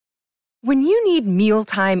When you need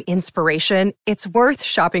mealtime inspiration, it's worth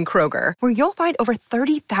shopping Kroger, where you'll find over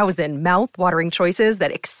 30,000 mouth-watering choices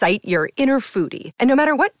that excite your inner foodie. And no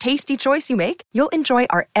matter what tasty choice you make, you'll enjoy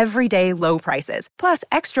our everyday low prices, plus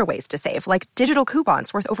extra ways to save, like digital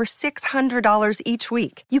coupons worth over $600 each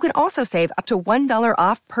week. You can also save up to $1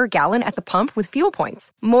 off per gallon at the pump with fuel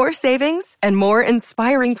points. More savings and more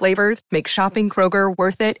inspiring flavors make shopping Kroger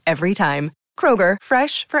worth it every time. Kroger,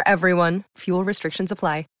 fresh for everyone. Fuel restrictions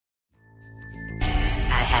apply.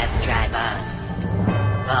 I have dry balls.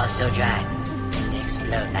 Balls so dry, they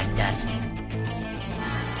explode like dust.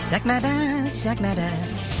 Suck my balls, suck my balls.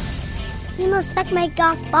 You must suck my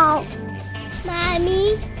golf balls.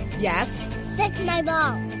 Mommy? Yes? Suck my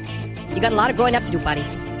balls. You got a lot of growing up to do, buddy.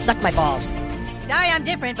 Suck my balls. Sorry I'm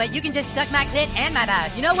different, but you can just suck my clit and my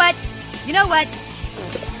balls. You know what? You know what?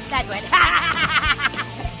 That one.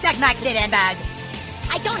 Suck my clit and balls.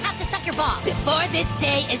 I don't have to suck your balls. Before this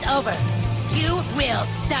day is over, you will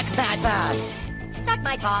suck my balls. Suck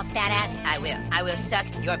my balls, fat ass. I will. I will suck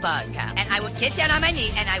your balls, Kyle. And I will get down on my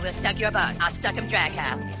knee and I will suck your balls. I'll suck them dry,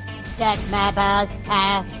 Kyle. Suck my balls,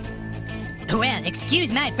 Kyle. Well,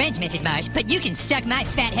 excuse my French, Mrs. Marsh, but you can suck my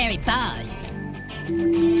fat, hairy balls.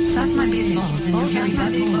 Suck my big balls in your hairy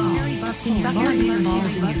butt hole. Suck your big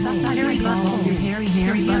balls in your hairy butt hole. Your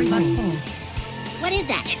hairy butt hole. What is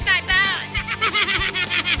that? It's my balls.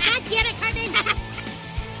 God damn it, Carmen!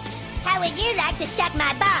 How would you like to suck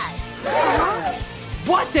my balls?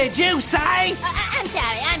 What did you say? I'm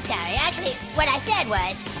sorry. Actually, what I said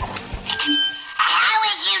was... How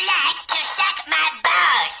would you like to suck my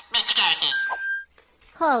balls, Mr. Darcy?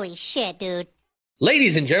 Holy shit, dude.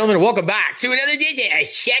 Ladies and gentlemen, welcome back to another edition of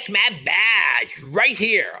Check My Badge, right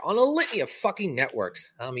here on a litany of fucking networks.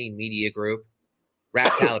 I mean, Media Group,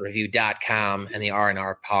 RapSaladReview.com, and the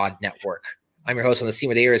R&R Pod Network. I'm your host on the scene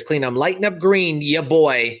where the air is clean. I'm lighting up green, ya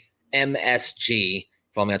boy, MSG.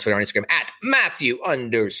 Follow me on Twitter and Instagram at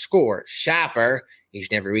Matthew_Schaffer. Each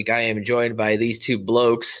and every week I am joined by these two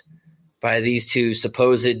blokes, by these two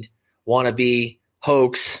supposed wannabe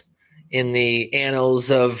hoax in the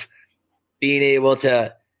annals of being able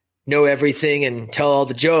to know everything and tell all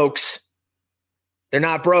the jokes. They're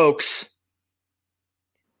not brokes.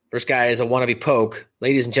 First guy is a wannabe poke.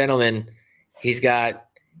 Ladies and gentlemen, he's got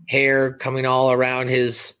hair coming all around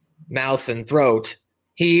his mouth and throat.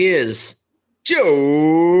 He is Joe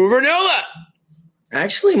Vernola.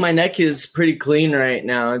 Actually, my neck is pretty clean right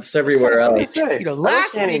now. It's everywhere else.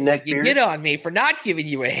 Last week you get on me for not giving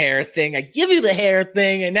you a hair thing. I give you the hair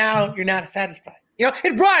thing, and now you're not satisfied. You know,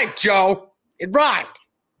 it rhymed, Joe. It rhymed.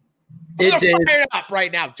 I'm going to fire it up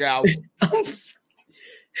right now, Joe.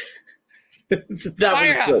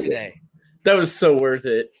 That was so worth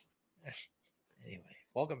it. Anyway,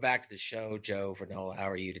 welcome back to the show, Joe Vernola. How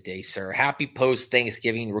are you today, sir? Happy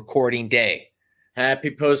post-Thanksgiving recording day.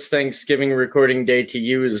 Happy post-Thanksgiving recording day to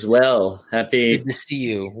you as well. Happy. It's good to see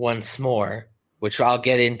you once more, which I'll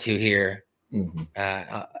get into here in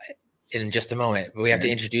just a moment. But we have to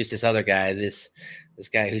introduce this other guy, this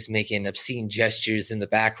guy who's making obscene gestures in the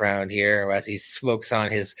background here as he smokes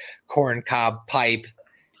on his corncob pipe.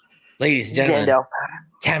 Ladies and gentlemen,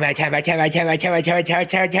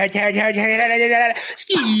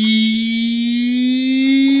 Ski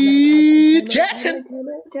Jackson.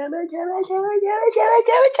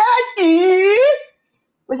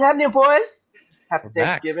 What's happening, boys? Happy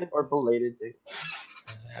Thanksgiving or belated Thanksgiving.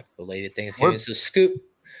 Happy belated Thanksgiving. So, Scoop,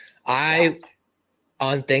 I,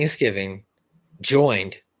 on Thanksgiving,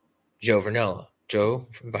 joined Joe Vernola. Joe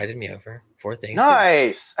invited me over for Thanksgiving.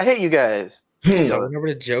 Nice. I hate you guys. So I went over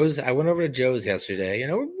to Joe's yesterday. You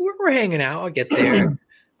know, we're hanging out. I'll get there.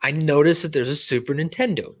 I noticed that there's a Super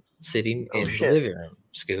Nintendo sitting in the living room,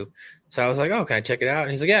 Scoop. So I was like, "Oh, can I check it out?"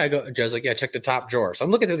 And he's like, "Yeah." Joe's like, "Yeah, check the top drawer." So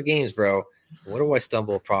I'm looking through the games, bro. What do I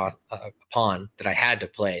stumble upon that I had to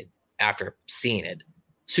play after seeing it?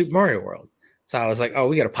 Super Mario World. So I was like, "Oh,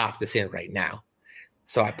 we got to pop this in right now."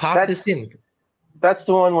 So I popped this in. That's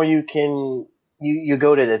the one where you can you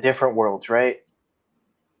go to the different worlds, right?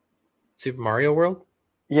 Super Mario World?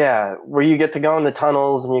 Yeah, where you get to go in the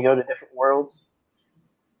tunnels and you go to different worlds.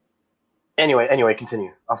 Anyway,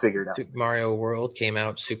 continue. I'll figure it out. Super Mario World came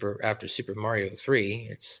out after Super Mario 3.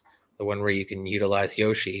 It's the one where you can utilize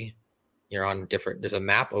Yoshi. You're on there's a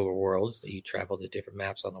map over worlds that you travel to different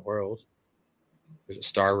maps on the world. There's a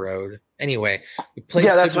Star Road. Anyway, we played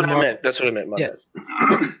that's what I meant. That's what I meant. Yeah.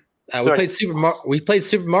 We played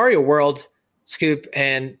Super Mario World, Scoop,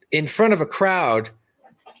 and in front of a crowd,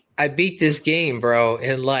 I beat this game, bro,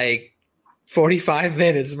 in like 45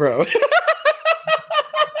 minutes, bro.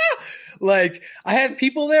 Like, I had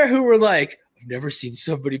people there who were like I've never seen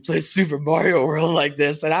somebody play Super Mario World like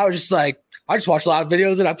this. And I was just like, I just watched a lot of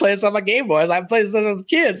videos and I played this on my Game Boy. I played this when I was a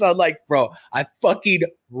kid. So I'm like, bro, I fucking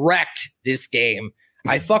wrecked this game.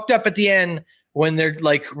 I fucked up at the end when they're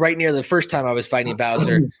like right near the first time I was fighting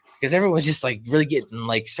Bowser, because everyone's just like really getting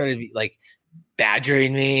like started like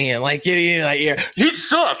badgering me and like getting like, you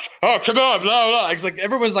suck. Oh, come on, blah, blah. It's like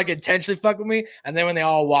everyone's like intentionally fucking with me. And then when they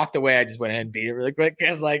all walked away, I just went ahead and beat it really quick.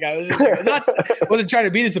 Cause like I was just like, wasn't trying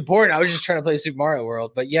to be this important. I was just trying to play Super Mario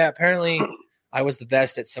World. But yeah, apparently I was the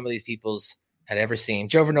best that some of these people's had ever seen.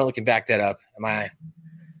 Joe Vernola can back that up. Am I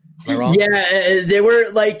wrong? Yeah, they were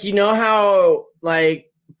like, you know how like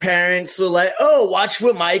parents are like, oh, watch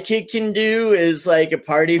what my kid can do is like a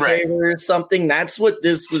party favor or something. That's what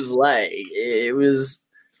this was like. It was.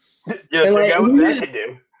 Yeah, check out what that can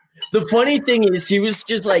do. The funny thing is, he was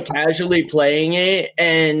just like casually playing it,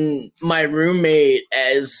 and my roommate,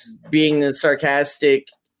 as being the sarcastic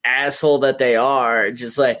asshole that they are,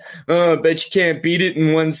 just like, oh, I bet you can't beat it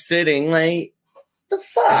in one sitting. Like, the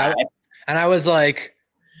fuck? And I was like,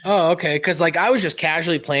 oh, okay. Because like I was just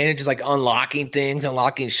casually playing it, just like unlocking things,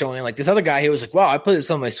 showing like this other guy. He was like, wow, I played this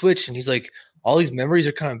on my Switch. And he's like, all these memories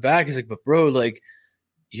are coming back. He's like, but bro, like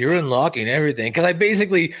you're unlocking everything. Because I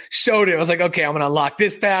basically showed it. I was like, okay, I'm going to unlock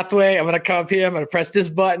this pathway. I'm going to come up here. I'm going to press this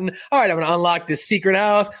button. All right, I'm going to unlock this secret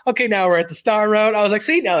house. Okay, now we're at the Star Road. I was like,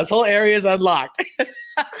 see, now this whole area is unlocked.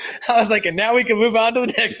 I was like, and now we can move on to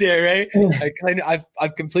the next area, right?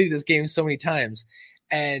 I've completed this game so many times.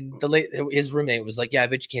 And his roommate was like, yeah, I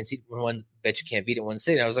bet you can't beat it in one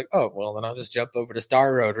city. And I was like, oh, well, then I'll just jump over to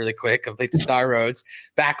Star Road really quick, complete the Star Roads,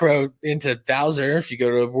 back road into Bowser. If you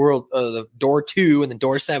go to the door 2 and then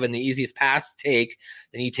door 7, the easiest path to take,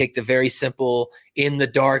 then you take the very simple in the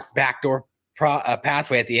dark backdoor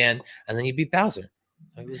pathway at the end, and then you beat Bowser.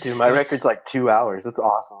 Dude, my record's like 2 hours. That's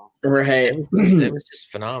awesome. Right. It was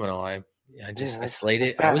just phenomenal. I slayed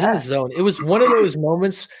it. I was in the zone. It was one of those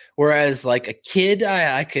moments where as like a kid,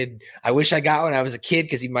 I wish I got when I was a kid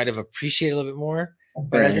because you might have appreciated a little bit more.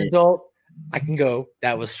 But as an adult, I can go,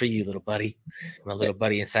 that was for you, little buddy. My little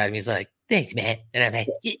buddy inside of me is like, thanks, man. And I'm like,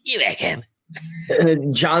 you back him.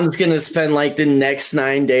 John's going to spend like the next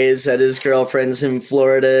 9 days at his girlfriend's in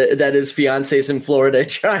Florida, that his fiance's in Florida,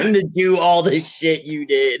 trying to do all the shit you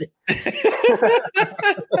did.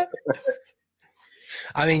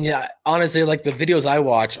 I mean, yeah, honestly, like the videos I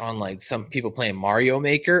watch on like some people playing Mario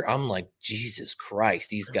Maker, I'm like, Jesus Christ,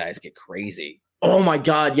 these guys get crazy. Oh my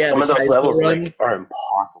God, yeah. Some of those levels like, are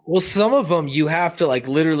impossible. Well, some of them you have to like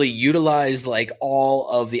literally utilize like all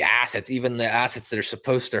of the assets, even the assets that are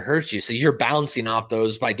supposed to hurt you. So you're bouncing off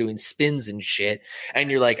those by doing spins and shit. And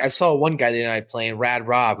you're like, I saw one guy the other night playing, Rad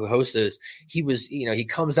Rob, who hosts this. He was, he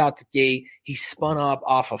comes out the gate, he spun up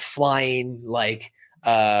off of flying like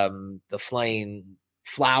the flying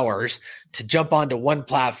flowers to jump onto one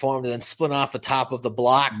platform and then split off the top of the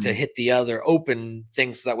block to hit the other open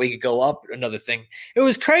thing so that way you could go up another thing. It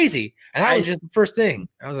was crazy. And that was just the first thing.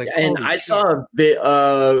 I was like, and I saw a bit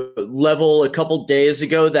level a couple days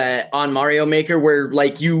ago that on Mario Maker where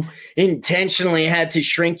like you intentionally had to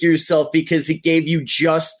shrink yourself because it gave you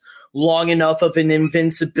just long enough of an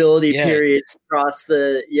invincibility period across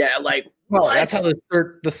the well, that's how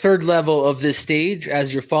the third level of this stage,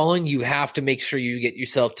 as you're falling, you have to make sure you get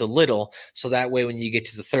yourself to little. So that way, when you get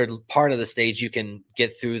to the third part of the stage, you can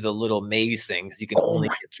get through the little maze thing because you can only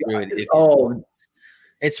get through it.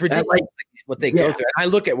 It's ridiculous what they go through. And I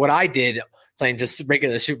look at what I did playing just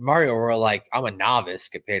regular Super Mario World, like I'm a novice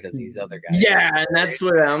compared to these other guys. Yeah, and that's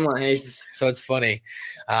what I'm like. So it's funny.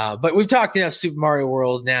 But we've talked enough Super Mario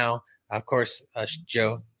World now. Of course,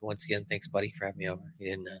 Joe, once again, thanks, buddy, for having me over.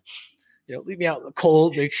 You didn't leave me out in the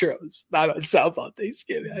cold. Make sure I was by myself on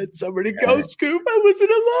Thanksgiving. I had somewhere to go, Scoop. I wasn't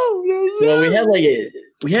alone. Well,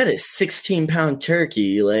 we had a 16-pound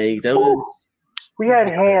turkey. Like that was. We had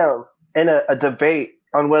ham and a debate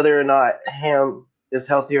on whether or not ham is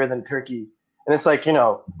healthier than turkey. And it's like,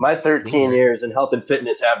 my 13 years in health and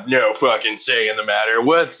fitness have no fucking say in the matter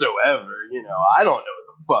whatsoever. I don't know what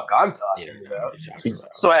the fuck I'm talking about.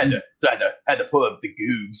 So I had to pull up the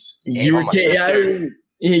goobs. You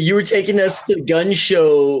were taking us to the gun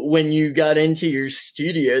show when you got into your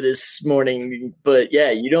studio this morning, but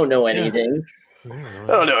yeah, you don't know anything. I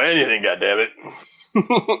don't know anything, goddammit.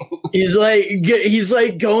 He's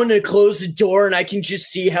like going to close the door, and I can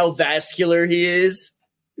just see how vascular he is.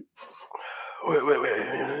 Wait.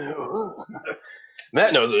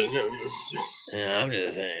 Matt knows it. Yeah, I'm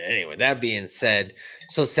just saying. Anyway, that being said,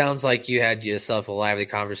 so it sounds like you had yourself a lively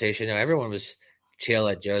conversation. Everyone was chill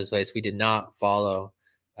at Joe's place. We did not follow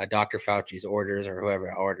Dr. Fauci's orders or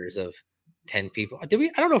whoever orders of 10 people. Did we?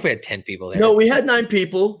 I don't know if we had 10 people there. No, we had 9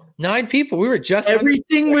 people. 9 people. We were just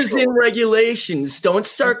everything was in regulations. Don't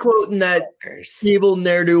start quoting that evil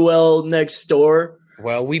ne'er-do-well next door.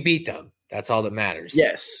 Well, we beat them. That's all that matters.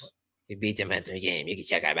 Yes. We beat them at their game. You can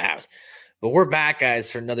check them out. But we're back, guys,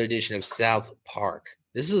 for another edition of South Park.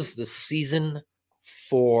 This is the season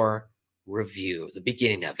 4 review, the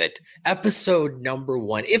beginning of it. Episode number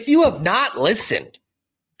 1. If you have not listened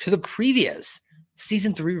to the previous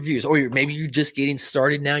season 3 reviews, or maybe you're just getting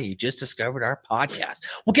started now, you just discovered our podcast.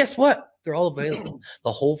 Well, guess what? They're all available.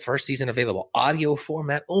 The whole first season available, audio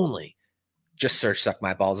format only. Just search Suck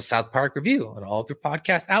My Balls, a South Park review on all of your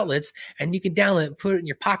podcast outlets, and you can download it, put it in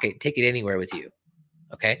your pocket, take it anywhere with you.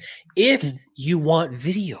 Okay? If you want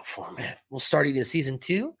video format, we'll start it in season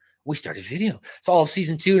 2. We started video. So all of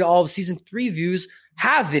season 2 and all of season 3 views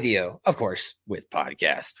have video, of course, with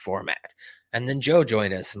podcast format. And then Joe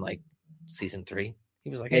joined us in like season 3. He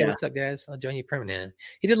was like, hey, what's up, guys? I'll join you permanent.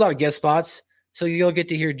 He did a lot of guest spots. So you'll get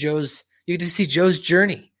to hear you get to see Joe's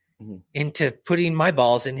journey into putting my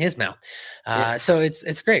balls in his mouth. So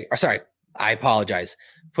it's great. Or sorry, I apologize.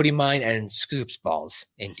 Putting mine and Scoop's balls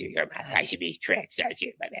into your mouth. I should be correct. Sorry,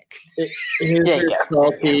 my bad. His are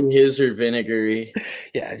salty, his are vinegary.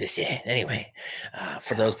 Anyway,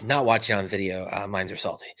 for those not watching on video, mine's are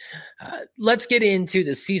salty. Let's get into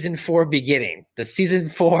the season 4 beginning. The season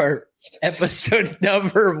 4 episode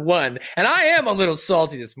number 1. And I am a little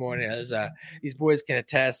salty this morning, as these boys can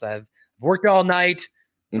attest. I've worked all night,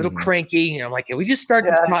 a little cranky. And I'm like, can we just start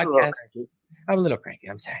this podcast? I'm a little cranky.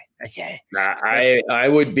 I'm sorry. Okay. I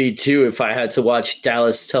would be too if I had to watch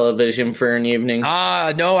Dallas television for an evening.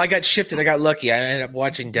 No, I got shifted. I got lucky. I ended up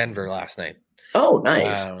watching Denver last night. Oh,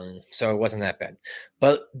 nice. So it wasn't that bad.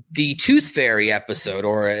 But the Tooth Fairy episode,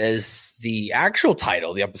 or as the actual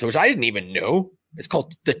title of the episode, which I didn't even know, it's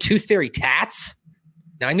called The Tooth Fairy Tats.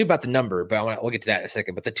 Now, I knew about the number, but we'll get to that in a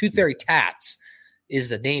second. But The Tooth Fairy Tats is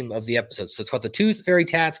the name of the episode. So it's called The Tooth Fairy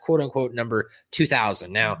Tats, quote unquote, number 2000.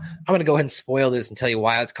 Now, I'm going to go ahead and spoil this and tell you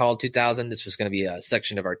why it's called 2000. This was going to be a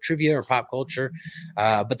section of our trivia or pop culture.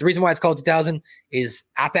 But the reason why it's called 2000 is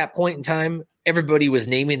at that point in time, everybody was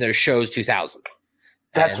naming their shows 2000.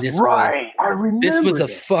 That's right. I remember. This was a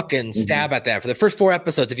fucking stab at that. For the first 4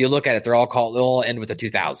 episodes, if you look at it, they'll all end with a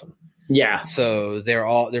 2000. Yeah. So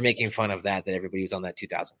they're making fun of that everybody was on that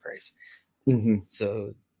 2000 craze.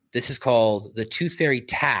 So this is called The Tooth Fairy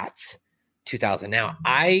Tats 2000. Now,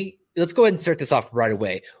 let's go ahead and start this off right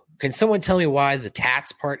away. Can someone tell me why the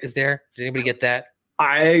tats part is there? Did anybody get that?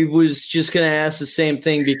 I was just going to ask the same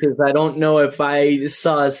thing because I don't know if I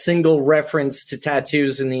saw a single reference to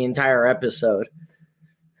tattoos in the entire episode.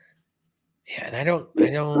 Yeah, and I don't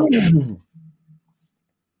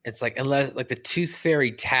it's like, unless like the Tooth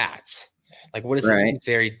Fairy Tats. Like, what does the Tooth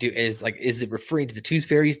Fairy do? Is it referring to the Tooth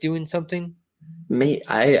Fairies doing something?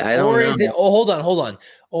 I don't know. Or is it, hold on.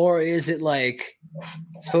 Or is it like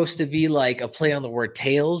supposed to be like a play on the word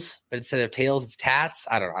tails, but instead of tails, it's tats?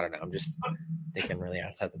 I don't know. I'm just thinking really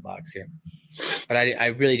outside the box here. But I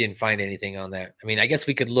really didn't find anything on that. I mean, I guess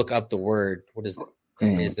we could look up the word. What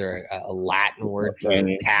is there a Latin word for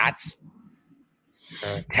tats?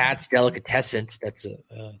 Tats delicatessens. That's a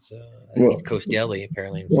East Coast deli,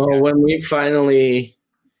 apparently. Well, when we finally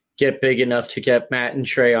get big enough to get Matt and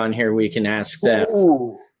Trey on here, we can ask them.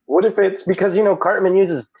 Ooh, what if it's because Cartman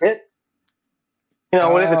uses tits?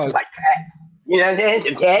 What if it's like tats?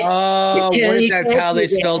 Tats. Oh, what if that's how they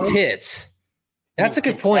spell tits? That's a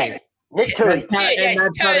good point. And that's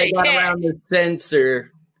how they got around the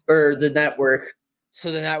censor or the network.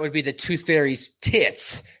 So then that would be the Tooth Fairy's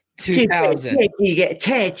Tits 2000. You get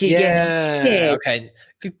tits. Okay.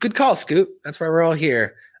 Good call, Scoop. That's why we're all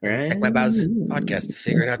here. Right. My Bow's podcast to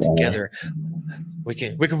figure it out together. We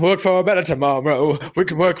can work for a better tomorrow. We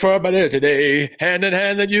can work for a better today. Hand in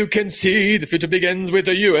hand, that you can see the future begins with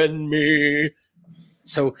you and me.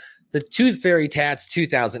 So the Tooth Fairy Tats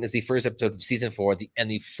 2000 is the first episode of season 4 and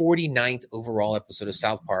the 49th overall episode of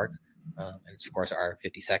South Park. And it's, of course, our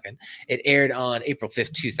 52nd. It aired on April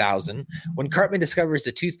 5th, 2000. When Cartman discovers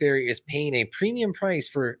the Tooth Fairy is paying a premium price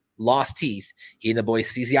for lost teeth, he and the boys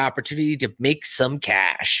seize the opportunity to make some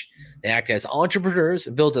cash. They act as entrepreneurs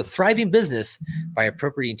and build a thriving business by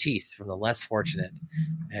appropriating teeth from the less fortunate.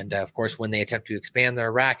 And, of course, when they attempt to expand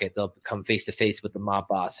their racket, they'll come face-to-face with the mob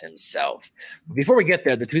boss himself. But before we get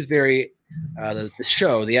there, the Tooth Fairy,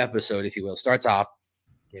 the episode, if you will, starts off,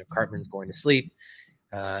 Cartman's going to sleep.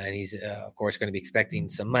 And he's, of course, going to be expecting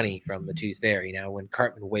some money from the Tooth Fairy. Now, when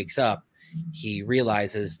Cartman wakes up, he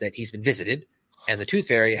realizes that he's been visited, and the Tooth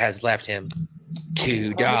Fairy has left him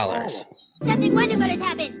 $2. Something wonderful has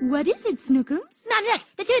happened. What is it, Snookums? Mom, look,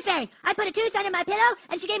 the tooth fairy. I put a tooth under my pillow,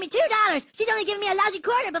 and she gave me $2. She's only given me a lousy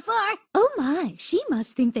quarter before. Oh my, she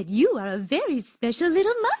must think that you are a very special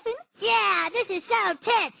little muffin. Yeah, this is so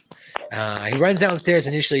tits. He runs downstairs,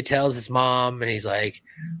 initially tells his mom, and he's like,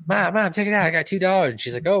 Mom, check it out. I got $2. And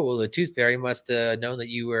she's like, oh, well, the tooth fairy must have known that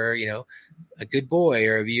you were, a good boy,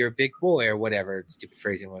 or you're a big boy, or whatever stupid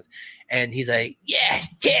phrasing was. And he's like, yeah,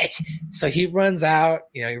 tits. So he runs out,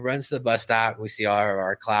 he runs to the bus stop. We see all of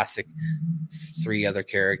our classic 3 other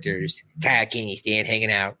characters, Kyle, Kenny, Stan,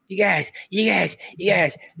 hanging out. You guys,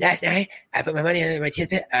 last night I put my money under my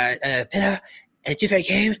pillow, and the tooth fairy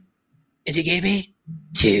came, and she gave me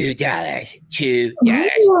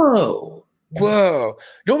 $2. Whoa.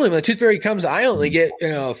 Normally when the tooth fairy comes, I only get,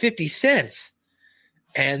 50 cents.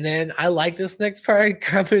 And then I like this next part.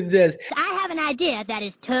 Crumpin says, I have an idea that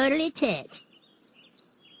is totally tits.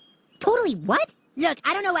 Totally what? Look,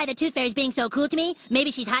 I don't know why the tooth fairy's being so cool to me.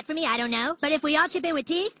 Maybe she's hot for me, I don't know. But if we all chip in with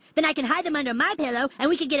teeth, then I can hide them under my pillow, and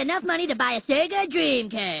we can get enough money to buy a Sega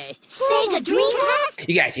Dreamcast. Sega Dreamcast?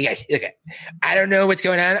 You guys, look, I don't know what's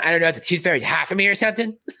going on. I don't know if the tooth fairy's hot for me or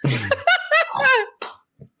something.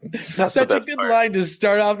 That's such a good line to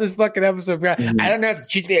start off this fucking episode. I don't know if the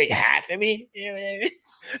tooth fairy's hot for me.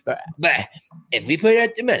 But if we put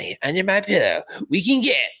out the money under my pillow, we can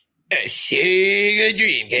get a Sega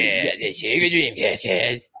Dreamcast.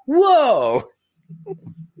 Guys. Whoa!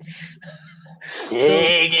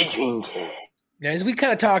 Sega Dreamcast. Now, as we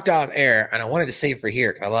kind of talked off air, and I wanted to save for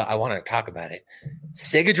here because I wanted to talk about it.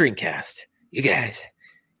 Sega Dreamcast, you guys,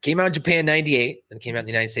 came out in Japan '98 and came out in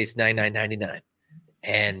the United States '99.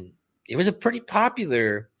 And it was a pretty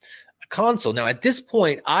popular console. Now, at this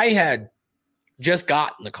point, I had just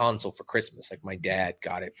gotten the console for Christmas. Like my dad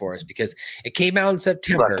got it for us because it came out in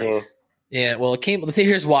September. Lucky. Yeah, well,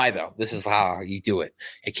 here's why though. This is how you do it.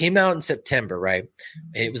 It came out in September, right?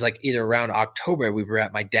 It was like either around October. We were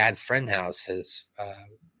at my dad's friend's house,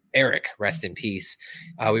 Eric, rest in peace.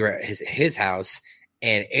 We were at his house,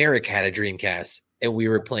 and Eric had a Dreamcast, and we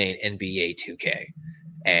were playing NBA 2K.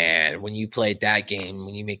 And when you played that game,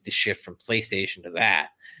 when you make the shift from PlayStation to that,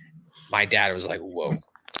 my dad was like, whoa.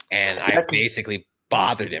 And I basically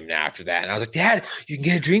bothered him after that. And I was like, Dad, you can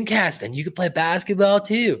get a Dreamcast and you can play basketball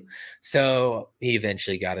too. So he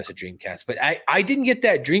eventually got us a Dreamcast. But I didn't get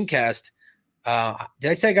that Dreamcast.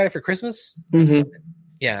 Did I say I got it for Christmas? Mm-hmm.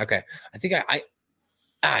 Yeah, okay. I think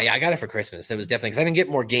I got it for Christmas. That was definitely because I didn't get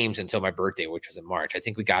more games until my birthday, which was in March. I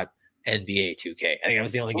think we got NBA 2K. I think that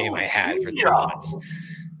was the only game I had for 3 months.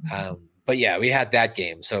 But yeah, we had that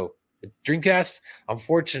game. So Dreamcast,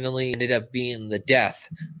 unfortunately, ended up being the death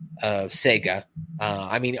of Sega.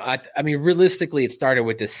 I mean, realistically, it started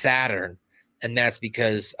with the Saturn, and that's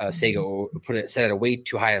because Sega set at a way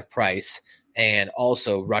too high of price and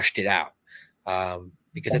also rushed it out.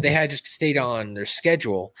 Because if they had just stayed on their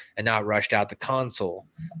schedule and not rushed out the console,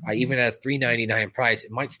 even at a $399 price,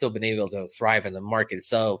 it might still been able to thrive in the market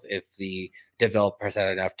itself if the developers had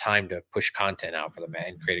enough time to push content out for them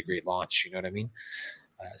and create a great launch. You know what I mean?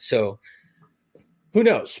 So who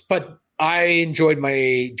knows? But I enjoyed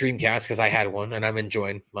my Dreamcast because I had one, and I'm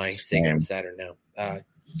enjoying my Sega Saturn now.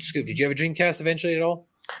 Scoop, did you have a Dreamcast eventually at all?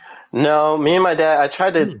 No, me and my dad, I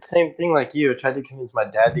tried the same thing like you. I tried to convince my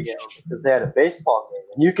dad to get one because they had a baseball game.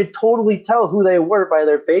 And you could totally tell who they were by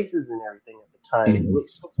their faces and everything at the time. It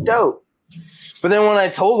looked so dope. But then when I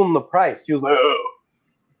told him the price, he was like, oh.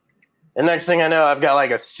 And next thing I know, I've got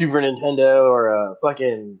like a Super Nintendo or a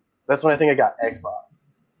fucking... That's when I think I got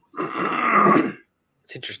Xbox.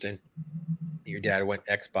 It's interesting. Your dad went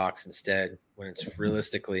Xbox instead when it's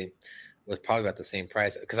realistically was probably about the same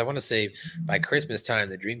price. Because I want to say by Christmas time,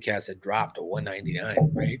 the Dreamcast had dropped to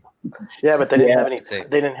 $199, right? Yeah, but they didn't have any. They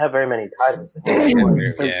didn't have very many titles. They had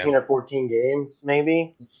like 13 or 14 games,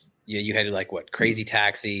 maybe. Yeah, you had like what? Crazy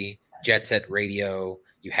Taxi, Jet Set Radio.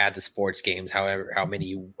 You had the sports games, however, how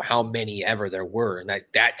many ever there were, and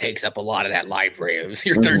that takes up a lot of that library of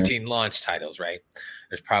your 13 launch titles, right?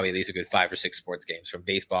 There's probably at least a good 5 or 6 sports games from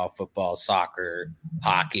baseball, football, soccer,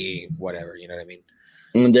 hockey, whatever. You know what I mean?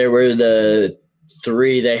 And there were the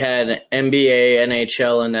 3. They had NBA,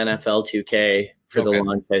 NHL, and NFL 2K for the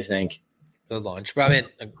launch, I think. The launch, but I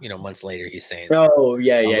mean, months later, he's saying, "Oh,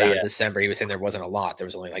 yeah." December, he was saying there wasn't a lot. There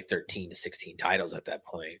was only like 13 to 16 titles at that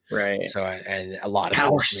point, right? So, and a lot of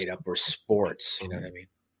those made up were sports. You know what I mean?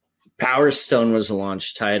 Power Stone was a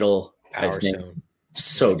launch title. Power Stone,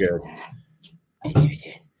 so good.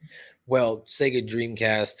 Well, Sega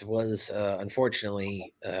Dreamcast was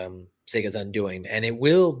unfortunately Sega's undoing, and it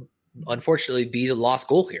will unfortunately be the lost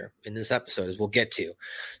goal here in this episode, as we'll get to.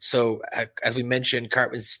 So as we mentioned,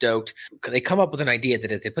 Cartman's stoked. They come up with an idea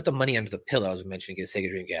that if they put the money under the pillow, as we mentioned, get a Sega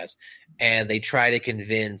Dreamcast, and they try to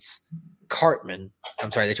convince Kenny.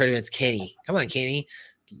 Come on, Kenny.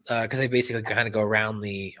 Because they basically kind of go around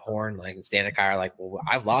the horn, like, and stand a car, like, well,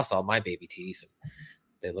 I've lost all my baby teeth. And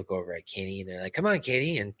they look over at Kenny and they're like, come on,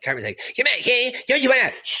 Kenny. And Cartman's like, come on, Kenny. Don't you want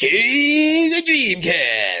to see the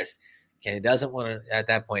Dreamcast? Kenny doesn't want to, at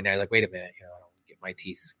that point, now he's like, wait a minute, I don't get my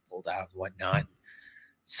teeth pulled out and whatnot.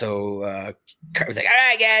 So Cartman's like, all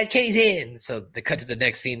right, guys, Kenny's in. So they cut to the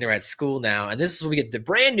next scene. They're at school now. And this is when we get the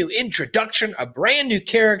brand new introduction, a brand new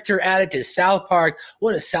character added to South Park.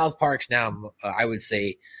 One of South Park's now, I would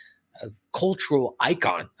say, a cultural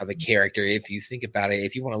icon of a character. If you think about it,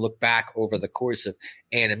 if you want to look back over the course of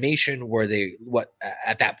animation, where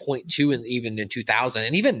at that point too, and even in 2000,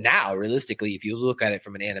 and even now, realistically, if you look at it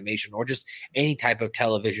from an animation or just any type of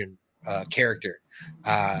television character,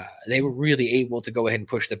 they were really able to go ahead and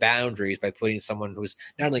push the boundaries by putting someone who's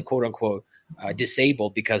not only quote unquote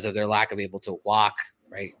disabled because of their lack of able to walk,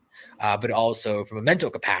 right, but also from a mental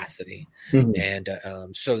capacity. And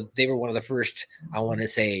so they were one of the first, I want to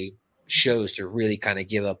say, shows to really kind of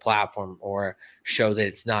give a platform or show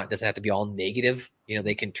that doesn't have to be all negative.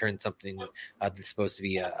 They can turn something that's supposed to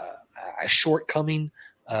be a shortcoming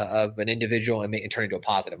of an individual and turn it into a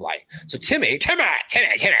positive light. So Timmy. So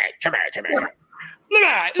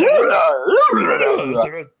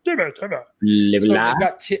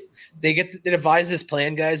they devise this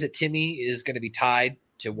plan, guys, that Timmy is going to be tied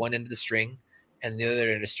to one end of the string, and the other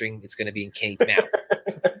end of the string it's going to be in Kenny's mouth.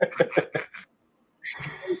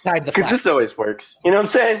 Because this always works. You know what I'm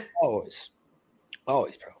saying? Always,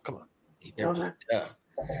 bro. Come on.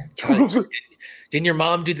 Didn't your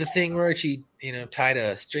mom do the thing where she, tied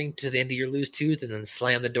a string to the end of your loose tooth and then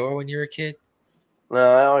slammed the door when you were a kid? No,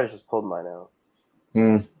 I always just pulled mine out.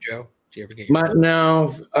 Joe, did you ever get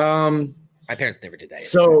No. My parents never did that.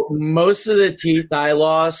 So most of the teeth I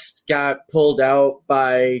lost got pulled out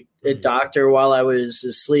by a doctor while I was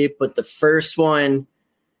asleep, but the first one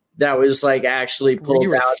that was like actually pulled when you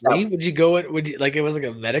were out. Asleep? Would you go? It was like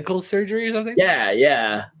a medical surgery or something?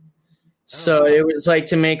 Yeah. So it was like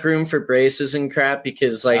to make room for braces and crap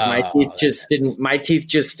because like my teeth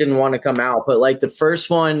just didn't want to come out. But like the first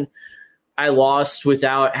one I lost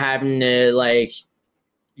without having to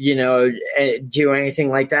do anything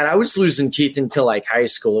like that. I was losing teeth until like high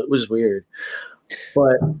school. It was weird.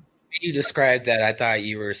 But you described that, I thought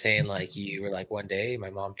you were saying like you were like, one day my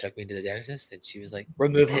mom took me to the dentist and she was like,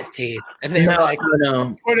 remove his teeth, and they were like,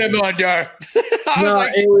 no, put him under.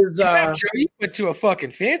 It was you went to a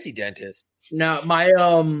fucking fancy dentist. No, my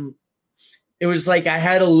it was like I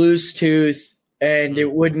had a loose tooth and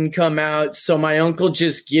it wouldn't come out, so my uncle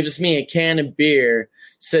just gives me a can of beer,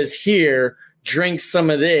 says, here, drink some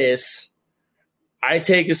of this. I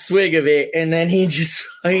take a swig of it, and then he just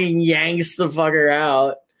fucking yanks the fucker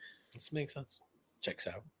out. This makes sense. Checks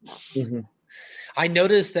out. Mm-hmm. I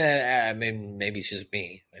noticed that, maybe it's just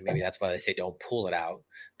me, and maybe that's why they say don't pull it out.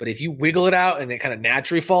 But if you wiggle it out and it kind of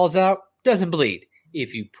naturally falls out, it doesn't bleed.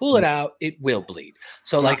 If you pull it out, it will bleed.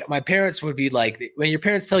 So, like, my parents would be like, when your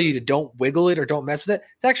parents tell you to don't wiggle it or don't mess with it,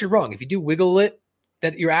 it's actually wrong. If you do wiggle it,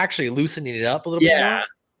 that you're actually loosening it up a little bit more.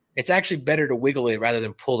 It's actually better to wiggle it rather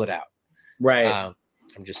than pull it out. Right. I'm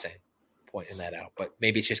just saying, pointing that out. But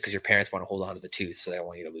maybe it's just because your parents want to hold on to the tooth, so they don't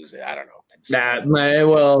want you to lose it. I don't know.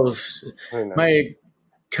 My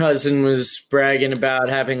cousin was bragging about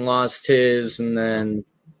having lost his, and then,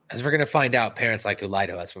 as we're gonna find out, parents like to lie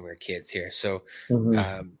to us when we were kids here. So,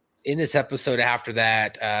 in this episode, after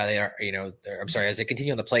that, they are, as they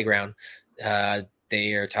continue on the playground,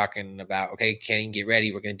 they are talking about, okay, Kenny, get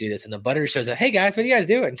ready, we're gonna do this. And the Butters shows up, hey guys, what are you guys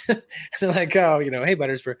doing? They're like, oh, hey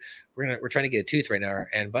Butters, we're trying to get a tooth right now.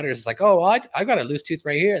 And Butters is like, oh, well, I've got a loose tooth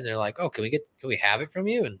right here. And they're like, oh, can we have it from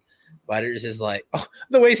you? And Butters is like, oh,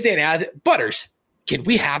 the way Stan has it, Butters, can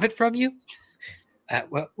we have it from you?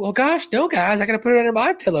 Well, gosh, no, guys, I got to put it under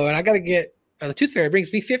my pillow, and I got to get the tooth fairy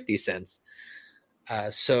brings me 50 cents.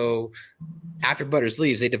 So after Butters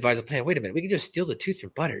leaves, they devise a plan. Wait a minute, we can just steal the tooth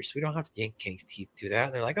from Butters. We don't have to yank Kenny's teeth to do that.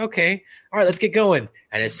 And they're like, okay, all right, let's get going.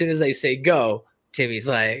 And as soon as they say go, Timmy's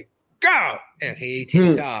like, go, and he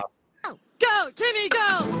takes off. Go, Timmy, go!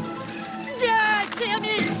 Yeah,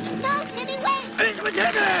 Timmy! No, Timmy, wait!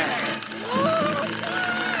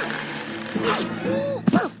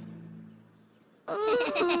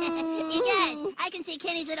 You guys, I can see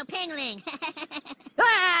Kenny's little pangling.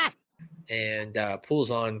 And pulls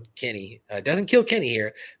on Kenny. Doesn't kill Kenny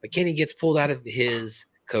here, but Kenny gets pulled out of his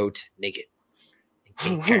coat naked.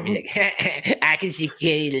 And Kenny like, I can see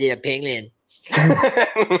Kenny, little penguin.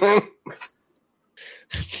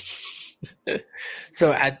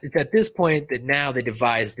 So at this point, that now they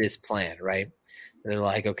devise this plan, right? They're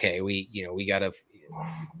like, okay, we gotta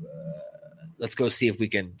let's go see if we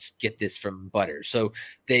can get this from Butter. So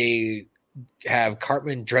they have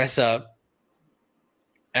Cartman dress up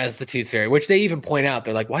as the Tooth Fairy, which they even point out.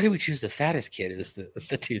 They're like, why did we choose the fattest kid as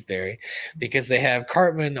the Tooth Fairy? Because they have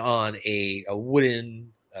Cartman on a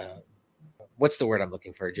wooden. What's the word I'm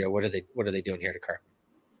looking for, Joe? What are they doing here to Cartman?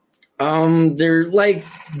 They're like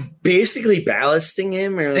basically ballasting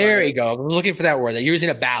him. There you go. I'm looking for that word. They're using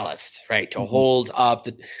a ballast, right, to hold up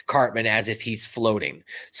the Cartman as if he's floating.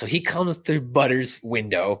 So he comes through Butter's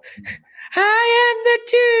window. I am the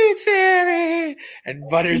Tooth Fairy, and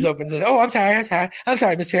Butters opens it. Oh, I'm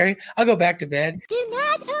sorry, Miss Fairy. I'll go back to bed. Do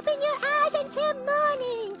not open your eyes until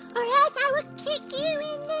morning, or else I will kick you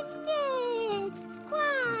in the nuts.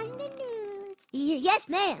 Squaw in the nuts. Yes,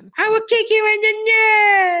 ma'am. I will kick you in the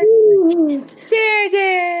nuts.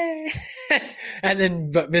 Seriously. And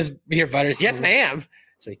then Miss Butters, yes, ma'am.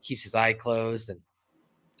 So he keeps his eye closed, and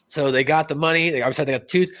so they got the money. They got the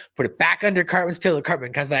tooth, put it back under Cartman's pillow.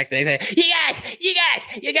 Cartman comes back, and they say, you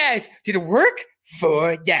guys, did it work?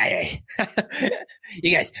 $4.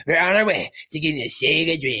 You guys, we're on our way to getting a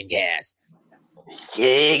Sega Dreamcast.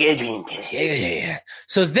 Yeah.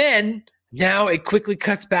 So then, now it quickly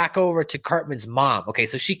cuts back over to Cartman's mom. Okay,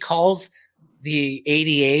 so she calls the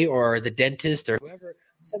ADA or the dentist or whoever,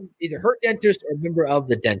 either her dentist or a member of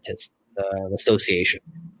the dentist association.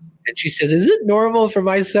 And she says, is it normal for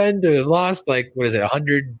my son to have lost, 100,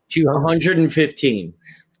 200? 115.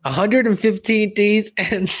 115 teeth?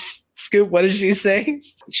 And Scoop, what does she say?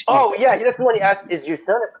 Oh, yeah, that's the one he asked, is your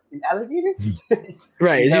son an alligator?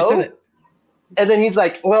 Right, is your son And then he's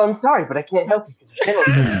like, well, I'm sorry, but I can't help you because the dental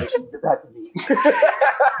association's about to meet.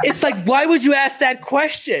 It's like, why would you ask that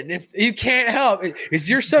question if you can't help? Is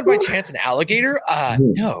your son by chance an alligator?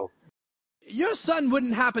 No. Your son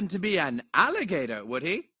wouldn't happen to be an alligator, would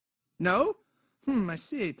he? No? I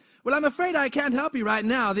see. Well, I'm afraid I can't help you right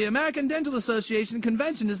now. The American Dental Association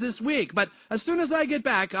convention is this week, but as soon as I get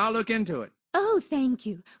back, I'll look into it. Oh, thank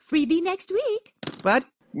you. Freebie next week. What?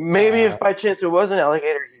 Maybe if by chance it was an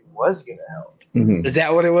alligator, he was going to help. Mm-hmm. Is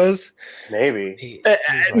that what it was? Maybe.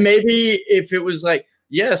 Maybe if it was like,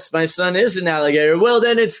 yes, my son is an alligator, well,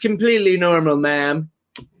 then it's completely normal, ma'am.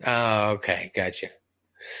 Oh, okay. Gotcha.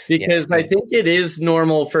 Because I think it is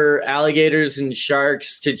normal for alligators and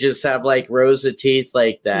sharks to just have rows of teeth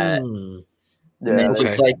like that. And then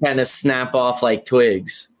just kind of snap off like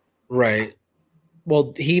twigs. Right.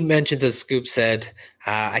 Well, he mentions, as Scoop said,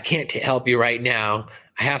 I can't help you right now.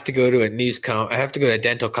 I have to go to I have to go to a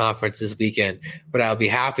dental conference this weekend, but I'll be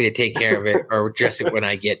happy to take care of it or address it when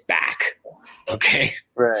I get back. Okay.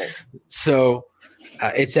 Right. So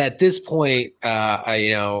it's at this point,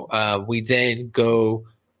 we then go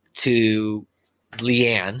to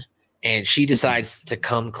Leanne, and she decides to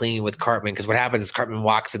come clean with Cartman, because what happens is Cartman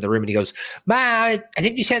walks in the room and he goes, "Ma, I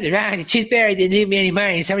think you said it right. The Tooth Fairy didn't leave me any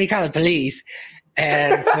money. Somebody call the police."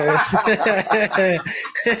 And so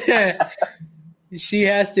she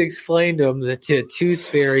has to explain to him that the Tooth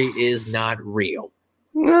Fairy is not real.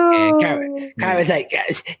 No. And Cartman's like,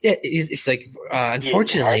 it's like,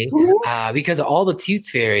 unfortunately, because of all the Tooth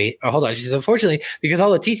Fairy, she says, unfortunately, because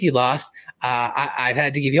all the teeth you lost, I've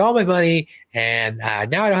had to give you all my money, and now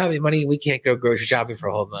I don't have any money. We can't go grocery shopping for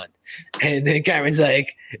a whole month. And then Cartman's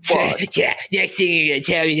like, yeah, next thing you're going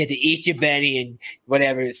to tell me that the Easter Bunny and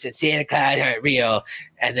whatever, Santa Claus aren't real.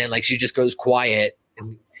 And then she just goes quiet.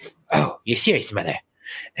 And, oh, you're serious, mother?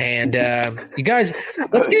 And you guys,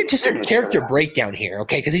 let's get into some character breakdown here,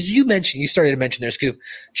 okay? Because as you started to mention there, Scoop,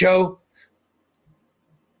 Joe,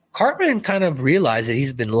 Cartman kind of realized that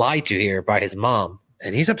he's been lied to here by his mom,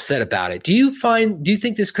 and he's upset about it. Do you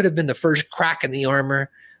think this could have been the first crack in the armor,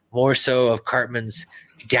 more so of Cartman's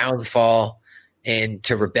downfall and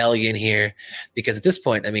to rebellion here? Because at this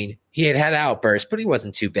point, he had outbursts, but he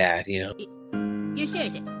wasn't too bad, You're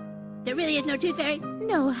serious? There really is no Tooth Fairy?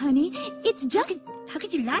 No, honey. It's just... How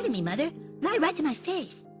could you lie to me, Mother? Lie right to my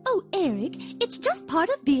face. Oh, Eric, it's just part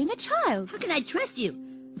of being a child. How can I trust you?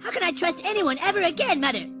 How can I trust anyone ever again,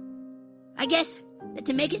 Mother? I guess that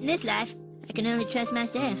to make it in this life, I can only trust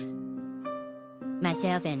myself.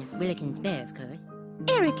 Myself and Willikins Bear, of course.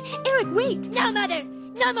 Eric, wait. No, Mother!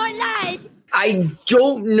 No more lies! I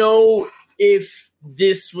don't know if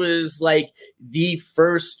this was the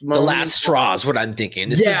first moment. The last straw is what I'm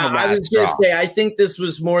thinking. I was going to say, I think this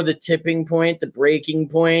was more the tipping point, the breaking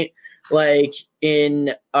point,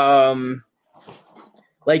 in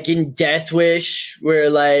like in Death Wish, where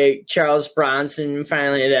like Charles Bronson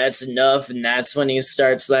finally that's enough, and that's when he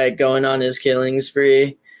starts like going on his killing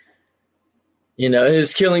spree. You know,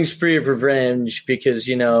 his killing spree of revenge, because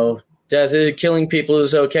killing people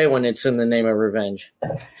is okay when it's in the name of revenge.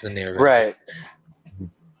 Right.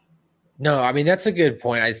 No, I mean that's a good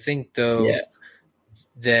point. I think though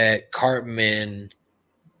that Cartman,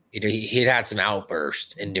 he had some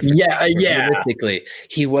outbursts in different. Realistically,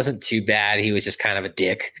 he wasn't too bad. He was just kind of a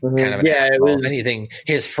dick, kind of an asshole. If anything,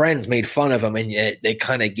 his friends made fun of him, and they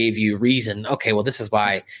kind of gave you reason. Okay, well, this is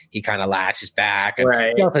why he kind of latches back, and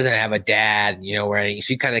he also doesn't have a dad, so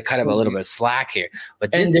you kind of cut him a little bit of slack here.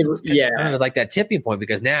 But this is kind of like that tipping point,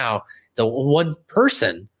 because now the one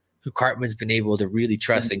person who Cartman's been able to really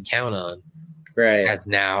trust and count on, has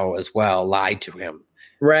now as well lied to him.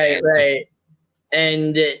 Right.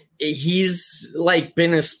 And he's like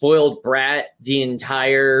been a spoiled brat the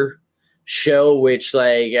entire show, which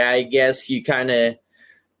like I guess you kind of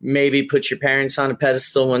maybe put your parents on a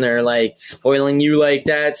pedestal when they're like spoiling you like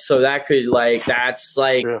that. So that could that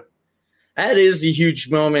is a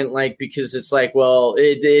huge moment, like, because it's like, well,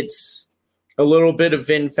 it's a little bit of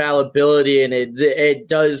infallibility, and it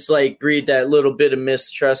does like breed that little bit of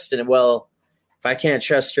mistrust. And well, if I can't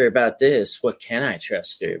trust her about this, what can I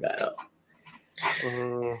trust her about?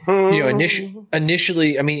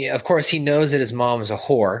 Initially, I mean, of course, he knows that his mom is a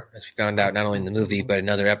whore, as we found out not only in the movie but in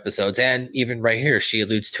other episodes, and even right here, she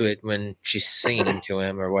alludes to it when she's singing to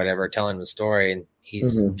him or whatever, telling him the story, and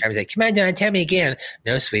he's trying to say, "Come on, John, tell me again."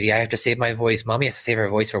 No, sweetie, I have to save my voice. Mommy has to save her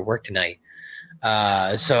voice for work tonight.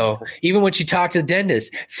 So even when she talked to the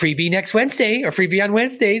dentist, freebie next Wednesday or freebie on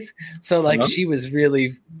Wednesdays. So like she was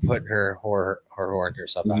really putting her whore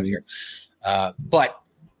herself out here. But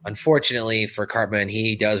unfortunately for Cartman,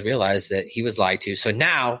 he does realize that he was lied to. So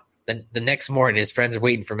now the next morning, his friends are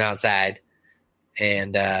waiting for him outside,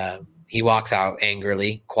 and he walks out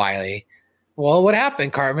angrily, quietly. Well, what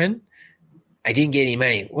happened, Cartman? I didn't get any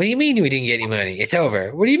money. What do you mean we didn't get any money? It's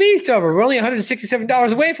over. What do you mean it's over? We're only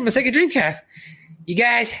 $167 away from a Sega Dreamcast. You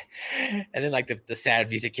guys. And then like the sad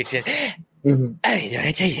music kicks in. I didn't know.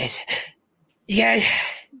 I tell you this. You guys,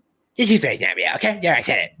 the tooth fairy's not real, okay? There, I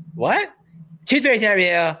said it. What? Tooth fairy's not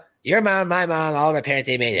real. Your mom, my mom, all of my parents,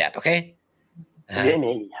 they made it up, okay? They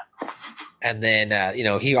made it up. And then,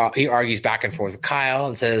 he argues back and forth with Kyle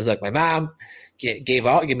and says, look, my mom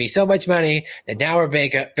gave me so much money that now we're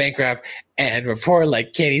bankrupt and we're poor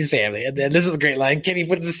like Kenny's family. And then this is a great line. Kenny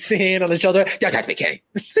puts his hand on his shoulder. Don't touch me, Kenny.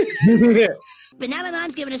 But now my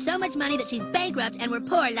mom's giving us so much money that she's bankrupt and we're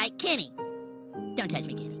poor like Kenny. Don't touch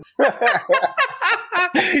me, Kenny.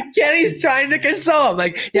 Kenny's trying to console him.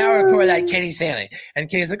 Like, now we're poor like Kenny's family. And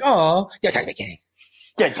Kenny's like, oh, don't touch me, Kenny.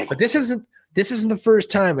 But this isn't the first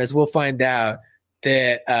time, as we'll find out,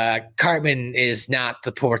 that Cartman is not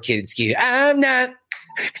the poor kid in Skew. I'm not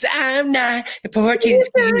the poor kid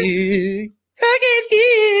in Skew.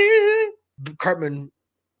 Cartman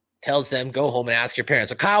tells them, go home and ask your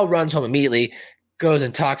parents. So Kyle runs home immediately, goes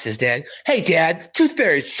and talks to his dad. Hey, Dad, Tooth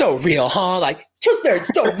Fairy's so real, huh? Like, Tooth Fairy's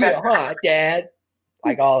so real, huh, Dad?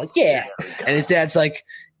 Like, all, yeah. And his dad's like,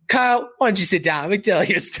 Kyle, why don't you sit down? Let me tell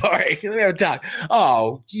you a story. Let me have a talk.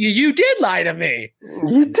 Oh, you did lie to me.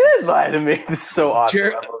 You did lie to me. This is so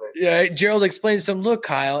awesome. Gerald explains to him, look,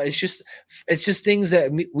 Kyle, it's just things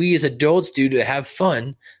that we as adults do to have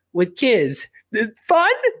fun with kids.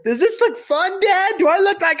 Fun? Does this look fun, Dad? Do I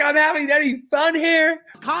look like I'm having any fun here?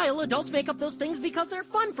 Kyle, adults make up those things because they're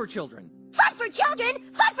fun for children. Fun for children?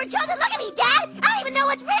 Fun for children? Look at me, Dad! I don't even know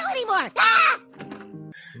what's real anymore! Ah!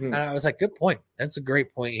 And I was like, good point. That's a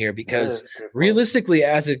great point here, because realistically,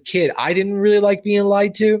 as a kid, I didn't really like being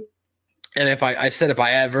lied to. And I've said if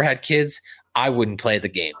I ever had kids, I wouldn't play the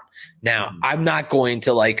game. Now, I'm not going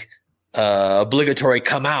to like obligatory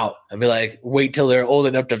come out and be like, wait till they're old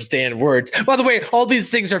enough to understand words. By the way, all these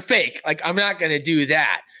things are fake. Like, I'm not going to do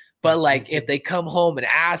that. But like, if they come home and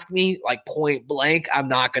ask me like point blank, I'm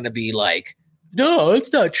not going to be like, no,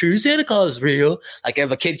 it's not true. Santa Claus is real. Like, if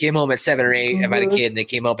a kid came home at 7 or 8, if I had a kid and they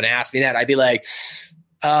came up and asked me that, I'd be like,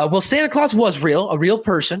 well, Santa Claus was real, a real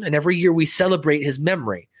person. And every year we celebrate his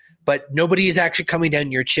memory. But nobody is actually coming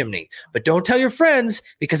down your chimney. But don't tell your friends,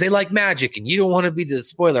 because they like magic, and you don't want to be the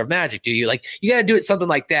spoiler of magic, do you? Like, you got to do it something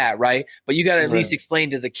like that, right? But you got to at least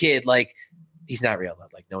explain to the kid, like, he's not real.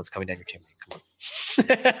 Like, no one's coming down your chimney. Come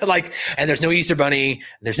on. Like, and there's no Easter bunny.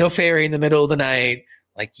 There's no fairy in the middle of the night.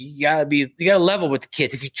 Like, you gotta level with the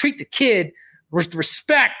kids. If you treat the kid with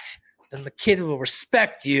respect, then the kid will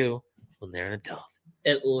respect you when they're an adult.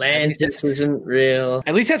 Atlantis isn't real.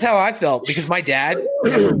 At least that's how I felt, because my dad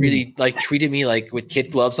never really like treated me like with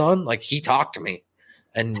kid gloves on. Like, he talked to me.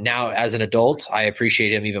 And now as an adult, I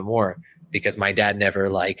appreciate him even more because my dad never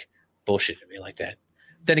like bullshitted me like that.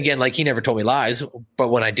 Then again, like he never told me lies. But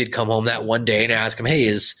when I did come home that one day and ask him, hey,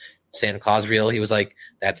 is Santa Claus real? He was like,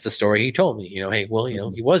 that's the story he told me. Hey, well,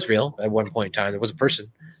 he was real at one point in time. There was a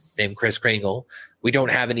person named Chris Kringle. We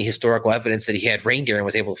don't have any historical evidence that he had reindeer and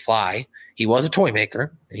was able to fly. He was a toy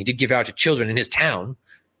maker, and he did give out to children in his town,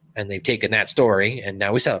 and they've taken that story, and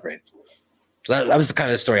now we celebrate it. So that was the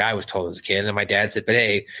kind of story I was told as a kid. And then my dad said, but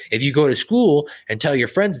hey, if you go to school and tell your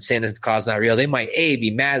friends that Santa Claus is not real, they might A,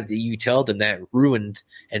 be mad that you told them that ruined,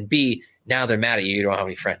 and B, now they're mad at you. You don't have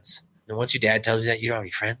any friends. And once your dad tells you that you don't have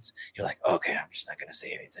any friends, you're like, okay, I'm just not going to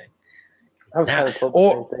say anything. I was kind of told the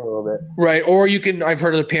same thing a little bit. Right. Or I've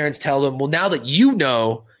heard other parents tell them, well, now that you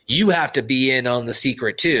know, you have to be in on the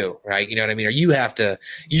secret too, right? You know what I mean? Or you're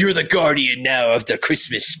the guardian now of the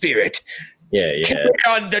Christmas spirit. Yeah. Carry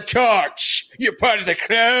on the torch. You're part of the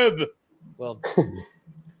club. Well,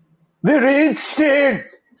 they're instant.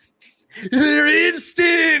 You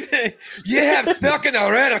have spoken the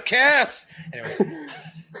red of Cass. Anyway.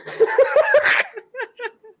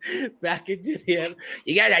 Back into the end.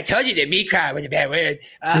 You guys, I told you the meat crab was a bad word.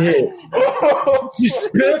 You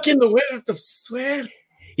spoke in the word of swear.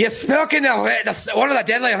 You spoke in one of the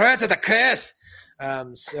deadly words of the curse.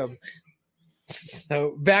 So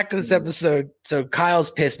back to this episode. So Kyle's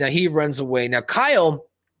pissed. Now he runs away. Now Kyle,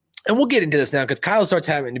 and we'll get into this now because Kyle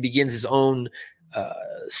begins his own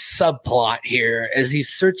subplot here as he's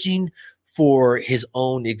searching for his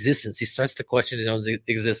own existence. He starts to question his own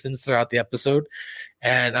existence throughout the episode.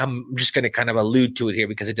 And I'm just going to kind of allude to it here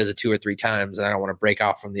because it does it 2 or 3 times. And I don't want to break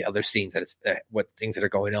off from the other scenes what things that are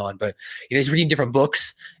going on. But, he's reading different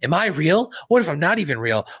books. Am I real? What if I'm not even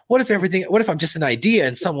real? What if I'm just an idea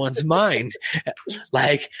in someone's mind?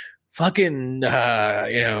 Like fucking,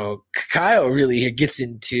 Kyle really gets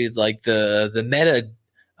into like the meta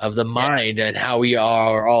of the mind and how we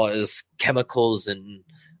are all as chemicals and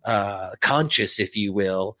conscious, if you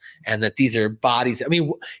will, and that these are bodies. I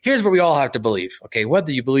mean, here's what we all have to believe. Okay,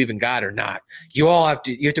 whether you believe in God or not, you have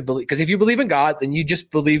to believe, because if you believe in God, then you just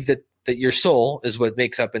believe that your soul is what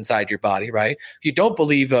makes up inside your body, right? If you don't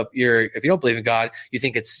believe if you don't believe in God, you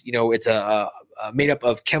think it's it's a made up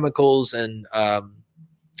of chemicals and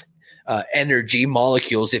energy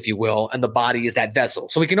molecules, if you will, and the body is that vessel.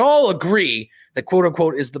 So we can all agree that quote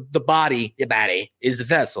unquote is the body is the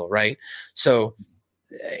vessel, right? So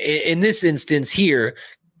in this instance here,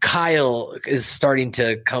 Kyle is starting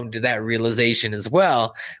to come to that realization as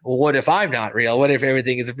well. Well, what if I'm not real? What if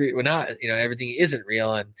everything is not, everything isn't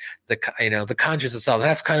real, and the conscious itself.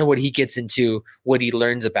 That's kind of what he gets into, what he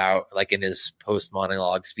learns about, like in his post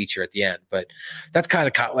monologue speech here at the end. But that's kind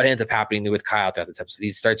of what ends up happening with Kyle throughout this episode.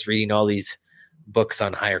 He starts reading all these books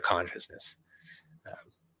on higher consciousness,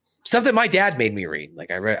 stuff that my dad made me read.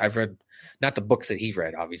 Like I've read. Not the books that he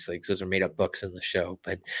read, obviously, because those are made up books in the show.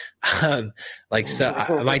 But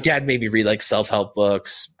my dad made me read like self-help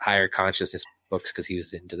books, higher consciousness books, because he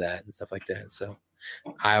was into that and stuff like that. So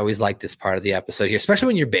I always like this part of the episode here, especially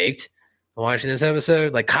when you're baked and watching this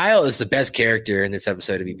episode. Like Kyle is the best character in this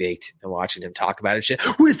episode to be baked and watching him talk about it. Shit.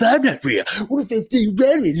 What if I'm not real? What if everything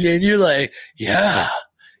ready? And you're like, yeah,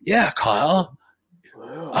 Kyle,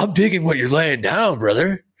 I'm digging what you're laying down,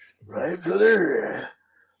 brother. Right, brother.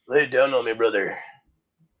 Lay it down on me, brother.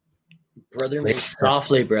 Brother, make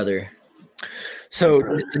softly, brother. So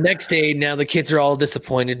the next day, now the kids are all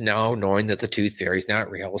disappointed now, knowing that the tooth fairy's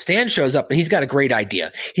not real. Well, Stan shows up and he's got a great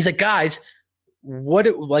idea. He's like, guys,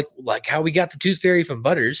 like how we got the tooth fairy from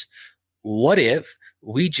Butters? What if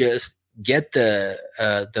we just get the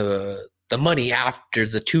money after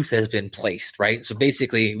the tooth has been placed, right? So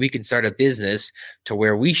basically we can start a business to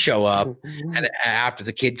where we show up and after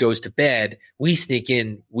the kid goes to bed, we sneak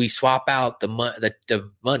in, we swap out the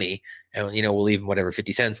money and, we'll leave them whatever,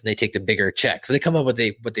 50 cents, and they take the bigger check. So they come up with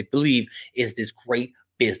what they believe is this great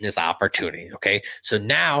business opportunity. Okay. So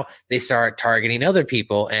now they start targeting other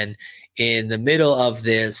people. And in the middle of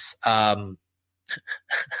this,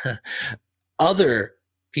 other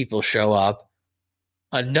people show up,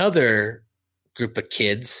 another group of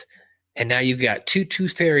kids, and now you've got 2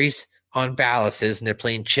 tooth fairies on balances, and they're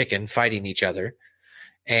playing chicken, fighting each other.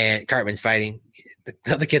 And Cartman's fighting. The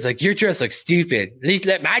other kid's like, "Your dress looks stupid. At least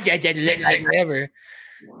let my dad look like whatever."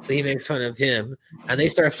 So he makes fun of him, and they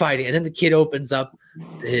start fighting. And then the kid opens up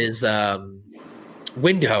his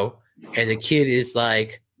window, and the kid is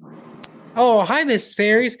like, "Oh, hi, Miss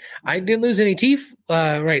Fairies. I didn't lose any teeth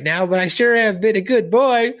right now, but I sure have been a good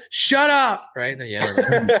boy. Shut up!" Right? Yeah.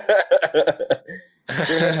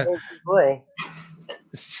 Boy.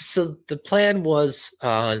 So the plan was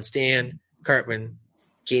Stan, Cartman,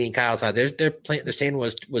 Katie and Kyle's side, their stand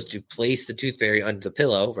was to place the tooth fairy under the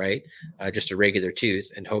pillow, right? Just a regular tooth,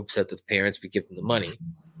 in hopes that the parents would give them the money.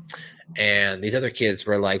 And these other kids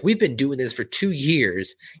were like, we've been doing this for 2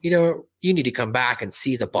 years. You need to come back and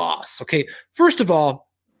see the boss. Okay. First of all,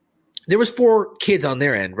 there was 4 kids on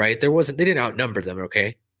their end, right? They didn't outnumber them.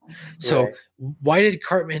 Okay. So why did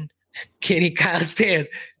Cartman, Katie, Kyle, and Stan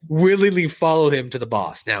willingly follow him to the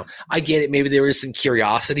boss? Now, I get it. Maybe there was some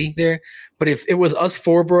curiosity there, but if it was us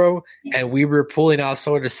 4, bro, and we were pulling off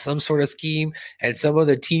some sort of scheme and some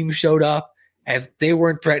other team showed up, if they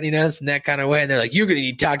weren't threatening us in that kind of way, and they're like, you're going to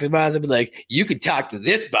need to talk to the boss, I'd be like, you can talk to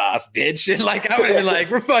this boss, bitch. And like, I would have been like,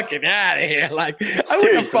 we're fucking out of here. Like, I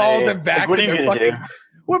would have followed them back to their fucking,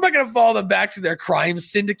 what am I going to follow them back to their crime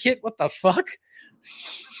syndicate? What the fuck?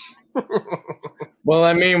 Well,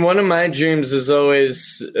 I mean, one of my dreams has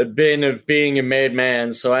always been of being a made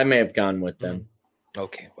man, so I may have gone with them.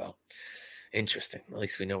 Okay, well, interesting. At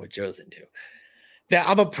least we know what Joe's into. Yeah,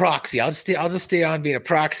 I'm a proxy. I'll just stay on being a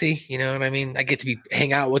proxy. You know what I mean? I get to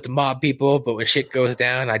hang out with the mob people, but when shit goes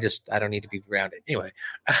down, I don't need to be around it. Anyway,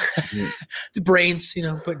 the brains,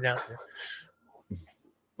 putting it out there.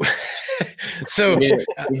 So you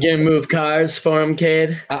gonna move cars for him,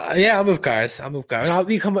 kid? Yeah, I'll move cars. I'll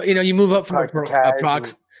become, you move up from a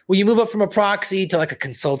proxy. Well, you move up from a proxy to like a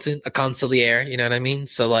consultant, a consigliere. You know what I mean?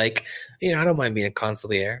 So like, I don't mind being a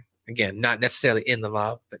consigliere. Again, not necessarily in the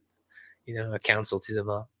mob, but a counsel to the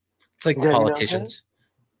mob. It's like politicians.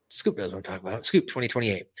 Scoop knows what I'm talking about. Scoop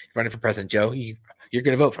 2028, running for president. Joe, you're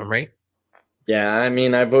gonna vote for him, right? Yeah, I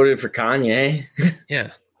mean, I voted for Kanye.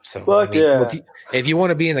 Yeah. So yeah. If you want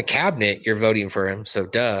to be in the cabinet, you're voting for him. So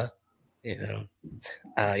duh. We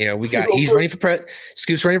got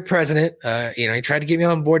Scoop's running for president. He tried to get me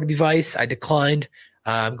on board to be vice. I declined.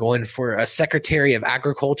 I'm going for a secretary of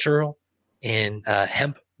agricultural and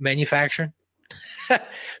hemp manufacturing.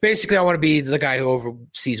 Basically, I want to be the guy who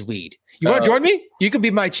oversees weed. You want to join me? You could be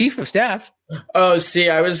my chief of staff. Oh, see,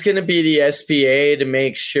 I was going to be the SPA to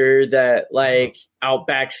make sure that, like,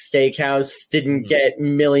 Outback Steakhouse didn't get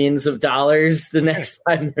millions of dollars the next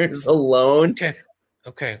time there's a loan.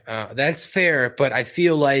 Okay. That's fair, but I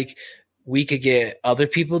feel like we could get other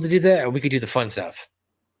people to do that, and we could do the fun stuff.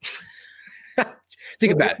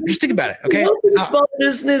 Think about it. Just think about it, okay? Small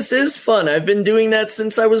business is fun. I've been doing that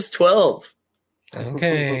since I was 12.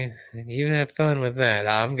 Okay, you have fun with that.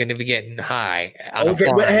 I'm going to be getting high.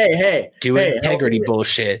 Doing integrity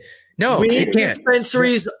bullshit. No, weed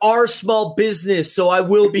dispensaries are small business, so I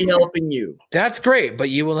will be helping you. That's great, but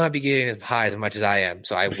you will not be getting as high as much as I am,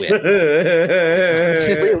 so I will.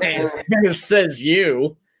 It says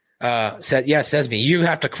you. Says me. You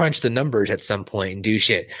have to crunch the numbers at some point and do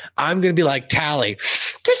shit. I'm going to be like, Tally,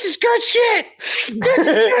 this is good shit.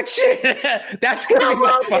 That's going to be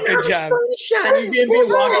my fucking job.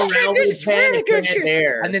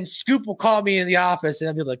 And then Scoop will call me in the office and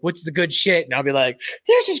I'll be like, what's the good shit? And I'll be like,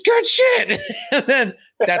 this is good shit. And then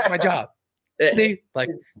that's my job. See? Like,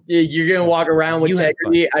 you're going to walk around with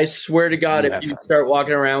integrity. I swear to God, if you start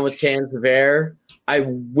walking around with cans of air, I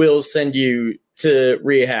will send you to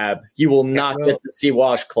rehab. You will not get to see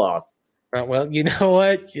washcloth. Well, you know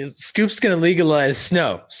what? Scoop's going to legalize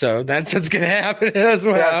snow, so that's what's going to happen as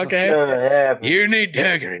well. Okay, you need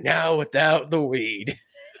integrity now without the weed.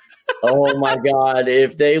 Oh my God!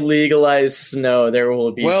 If they legalize snow, there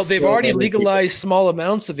will be. Well, they've already legalized small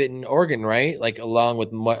amounts of it in Oregon, right? Like along with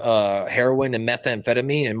heroin and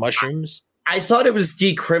methamphetamine and mushrooms. I thought it was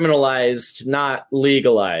decriminalized, not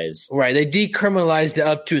legalized. Right. They decriminalized it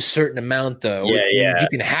up to a certain amount, though. Yeah. You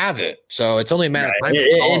can have it. So it's only a matter of time.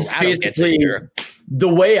 It's basically the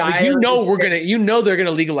way they're going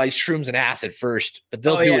to legalize shrooms and acid first, but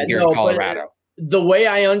they'll do it here in Colorado. The way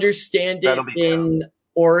I understand it in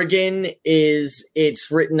Oregon is it's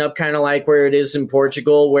written up kind of like where it is in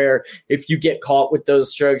Portugal, where if you get caught with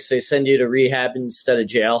those drugs, they send you to rehab instead of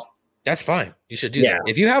jail. That's fine. You should do that.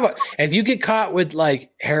 If you get caught with like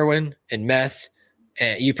heroin and meth,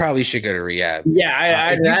 you probably should go to rehab. Yeah,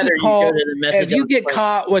 I'd rather you go to the meth. If you get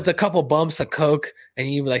caught with a couple bumps of coke and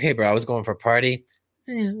you be like, "Hey, bro, I was going for a party,"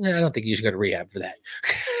 I don't think you should go to rehab for that.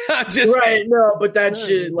 I'm just saying. No, but that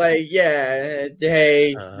should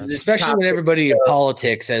hey, especially when everybody in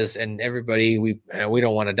politics and everybody we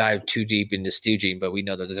don't want to dive too deep into stooging, but we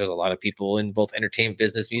know that there's a lot of people in both entertainment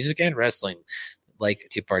business, music, and wrestling like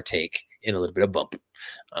to partake in a little bit of bump.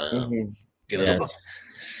 Get a little bump.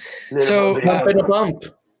 So a little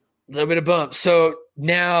bit of bump. So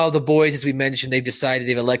now the boys, as we mentioned, they've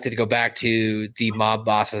elected to go back to the mob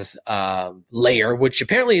boss's lair, which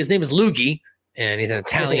apparently his name is Lughi, and he's an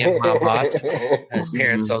Italian mob boss. His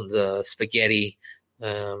parents own the spaghetti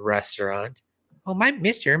restaurant. oh, my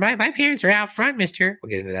parents are out front, mister. We'll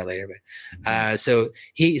get into that later. But so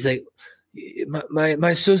he's like, my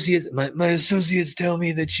associates tell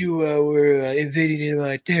me that you were invading into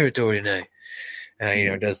my territory tonight.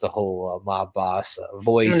 Does the whole mob boss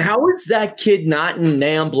voice. And how was that kid not in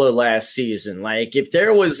NAMBLA last season? Like, if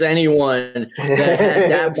there was anyone that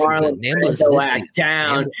had that Marlon Brando act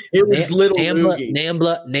down, it was little Oogie.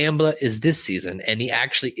 NAMBLA is this season, and he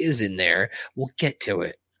actually is in there. We'll get to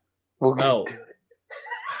it.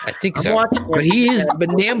 I think so. But he is. But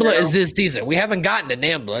NAMBLA is this season. We haven't gotten to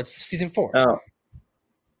NAMBLA. It's season 4. Oh,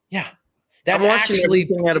 yeah. I'm watching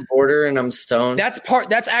everything at a border, and I'm stoned.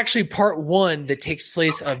 That's actually part 1 that takes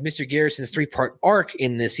place of Mr. Garrison's 3-part arc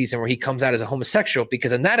in this season, where he comes out as a homosexual.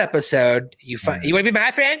 Because in that episode, you want to be my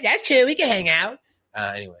friend? That's cool. We can hang out.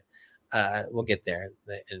 Anyway, we'll get there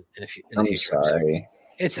in a few. I'm sorry.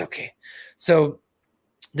 It's okay. So.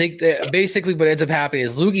 They basically what ends up happening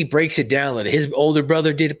is Loogie breaks it down that his older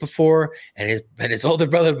brother did it before, and his older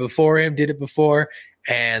brother before him did it before,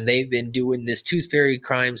 and they've been doing this Tooth Fairy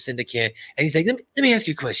crime syndicate. And he's like, let me ask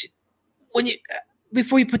you a question.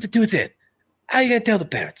 Before you put the tooth in, how are you gonna tell the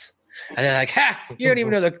parents? And they're like, you don't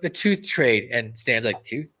even know the tooth trade. And Stan's like,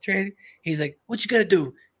 tooth trade? He's like, what you gotta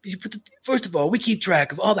do? First of all, we keep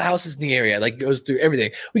track of all the houses in the area, like goes through everything.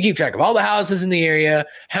 We keep track of all the houses in the area,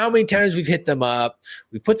 how many times we've hit them up.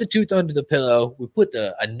 We put the tooth under the pillow. We put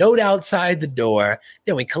a note outside the door.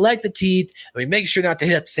 Then we collect the teeth, and we make sure not to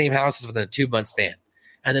hit up the same houses within a 2-month span.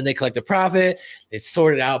 And then they collect the profit. It's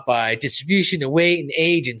sorted out by distribution and weight and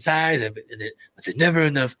age and size, but there's never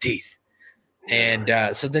enough teeth.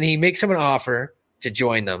 And so then he makes them an offer to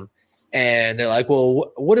join them. And they're like,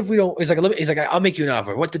 well, what if we don't? He's like, I'll make you an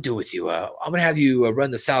offer. What to do with you? I'm going to have you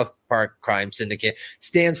run the South Park crime syndicate.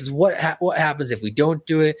 Stan says, what happens if we don't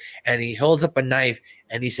do it? And he holds up a knife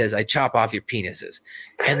and he says, I chop off your penises.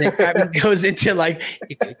 And then goes into like,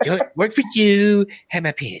 work for you, have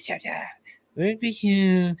my penis chopped off. Work for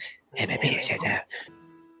you, have my penis chopped off.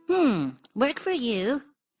 Work for you,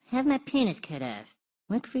 have my penis cut off.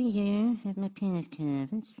 Work for you, have my penis cut off.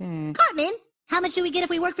 That's fair. Cartman! How much do we get if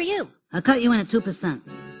we work for you? I'll cut you in at 2%.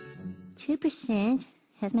 2%?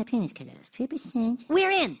 Have my penis cut off. 2%? We're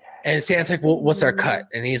in. And Stan's like, well, what's our cut?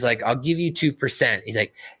 And he's like, I'll give you 2%. He's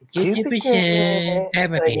like, get 2%.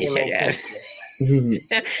 Have my penis cut off.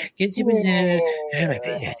 Get 2%. Have my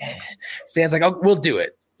penis cut off. Stan's like, oh, we'll do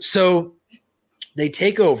it. So they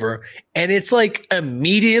take over, and it's like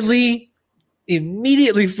immediately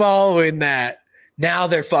following that, now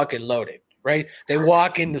they're fucking loaded. Right? They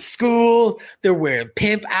walk into school. They're wearing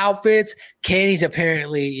pimp outfits. Kenny's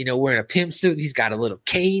apparently, wearing a pimp suit. He's got a little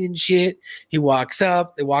cane and shit. He walks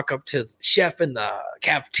up. They walk up to the chef in the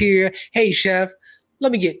cafeteria. Hey, chef,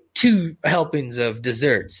 let me get 2 helpings of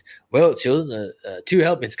desserts. Well, children, the 2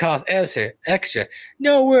 helpings cost extra.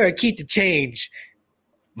 No worry, keep the change.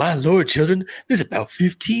 My lord, children, there's about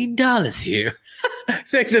 $15 here.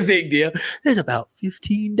 That's a big deal. There's about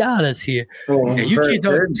 $15 here. Well, you for a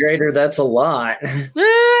third grader, that's a lot.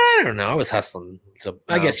 I don't know. I was hustling. So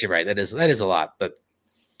I guess you're right. That is a lot. But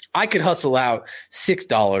I could hustle out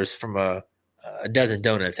 $6 from a dozen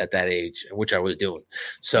donuts at that age, which I was doing.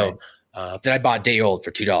 So then I bought day old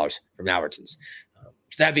for $2 from Albertsons.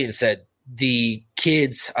 That being said, the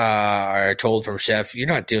kids are told from chef, you're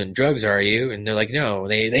not doing drugs, are you? And they're like, no.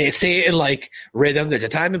 They say it in like rhythm. There's a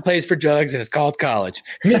time and place for drugs, and it's called college.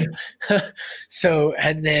 So,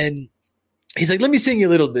 and then he's like, let me sing you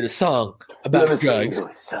a little bit of song about drugs,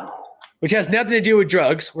 which has nothing to do with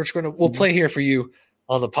drugs. We'll play here for you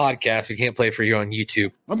on the podcast. We can't play for you on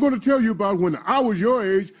YouTube. I'm going to tell you about when I was your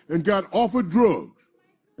age and got offered drugs.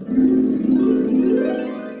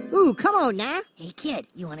 Ooh, come on now. Hey, kid,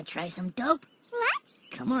 you want to try some dope? What?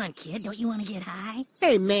 Come on, kid. Don't you want to get high?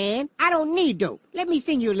 Hey, man, I don't need dope. Let me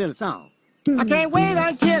sing you a little song. I can't wait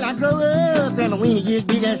until I grow up and the weenie gets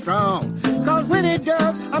big and strong. Cause when it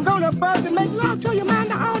does, I'm gonna buzz and make love to your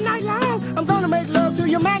man all night long. I'm gonna make love to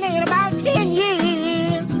your man in about 10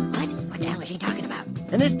 years. What the hell is he talking about?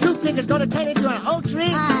 And this toothpick is gonna turn into an oak tree.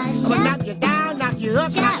 I'm gonna knock you down, knock you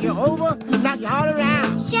up, knock you over, knock you all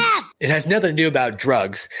around. Chef! It has nothing to do about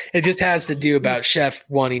drugs. It just has to do about Chef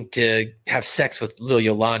wanting to have sex with little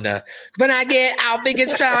Yolanda. When I get out big and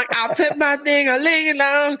strong, I'll put my thing a ling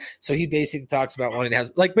along. So he basically talks about wanting to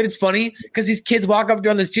have, like, but it's funny because these kids walk up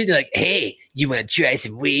down the street, they're like, hey, you want to try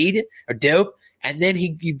some weed or dope? And then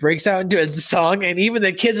he breaks out into a song, and even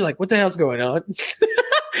the kids are like, what the hell's going on?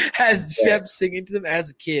 Has Chef singing to them as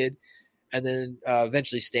a kid. And then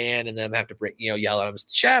eventually Stan and them have to yell at him,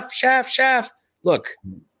 Chef, look,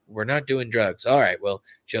 we're not doing drugs. All right, well,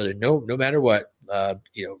 children, no matter what,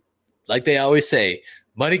 like they always say,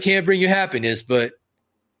 money can't bring you happiness, but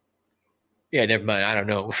yeah, never mind. I don't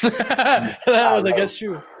know. I was like, that's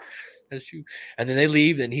true. That's true. And then they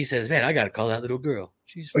leave, and he says, man, I got to call that little girl.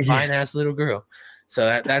 She's a fine-ass little girl. So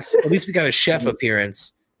that's at least we got a chef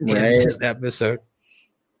appearance in this episode.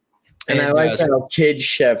 And I like how Kid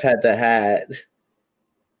Chef had the hat.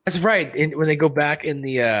 That's right. When they go back in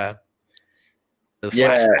the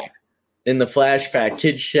flashback. In the flashback,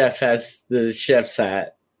 Kid Chef has the chef's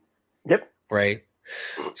hat. Yep. Right.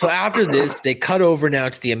 So after this, they cut over now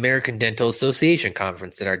to the American Dental Association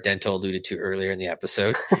conference that our dental alluded to earlier in the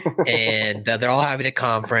episode. And they're all having a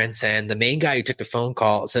conference. And the main guy who took the phone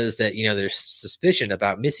call says that, there's suspicion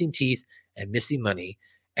about missing teeth and missing money.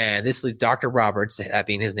 And this leads Dr. Roberts, that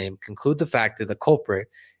being his name, conclude the fact that the culprit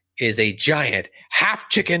is a giant half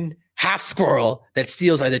chicken, half squirrel that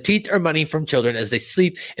steals either teeth or money from children as they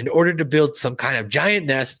sleep in order to build some kind of giant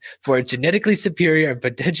nest for a genetically superior and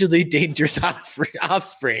potentially dangerous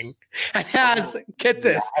offspring. And has, get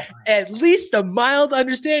this, at least a mild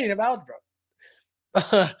understanding of algebra.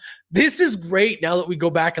 This is great now that we go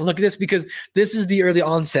back and look at this, because this is the early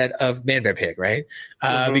onset of Man Bear Pig, right?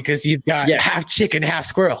 Because you've got half chicken, half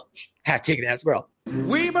squirrel. Half chicken, half squirrel.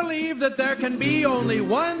 We believe that there can be only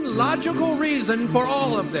one logical reason for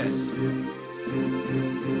all of this.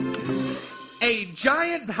 A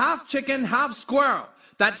giant half chicken, half squirrel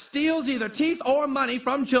that steals either teeth or money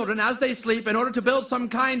from children as they sleep in order to build some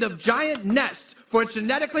kind of giant nest for its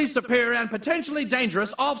genetically superior and potentially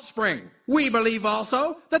dangerous offspring. We believe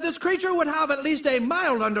also that this creature would have at least a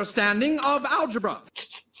mild understanding of algebra.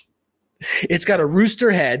 It's got a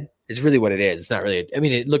rooster head. Is really what it is. It's not really.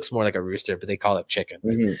 It looks more like a rooster, but they call it chicken.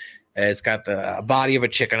 Mm-hmm. It's got the body of a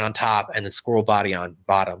chicken on top and the squirrel body on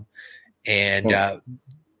bottom. And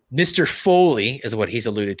Mr. Foley is what he's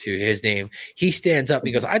alluded to. His name. He stands up and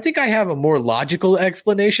he goes, "I think I have a more logical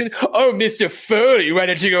explanation." "Oh, Mr. Foley, why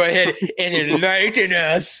don't you go ahead and enlighten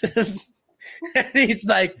us?" And he's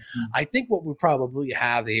like, "I think what we probably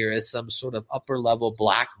have here is some sort of upper level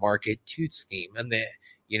black market tooth scheme, and that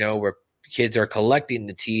where kids are collecting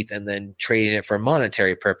the teeth and then trading it for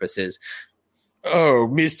monetary purposes." "Oh,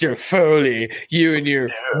 Mr. Foley, you and your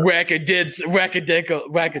wackadits,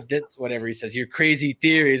 whatever he says, your crazy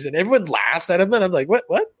theories," and everyone laughs at him. And I'm like, what?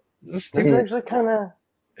 This is actually kind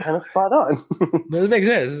of spot on. Doesn't make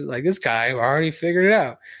sense. Like, this guy already figured it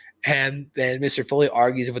out. And then Mr. Foley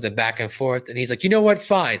argues with him back and forth. And he's like, "You know what?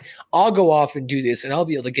 Fine. I'll go off and do this, and I'll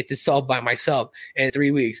be able to get this solved by myself in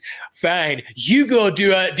 3 weeks." "Fine. You go do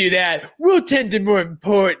that. We'll tend to more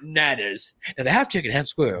important matters." And the half chicken, half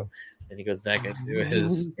squirrel. And he goes back into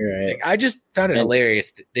his thing. I just found it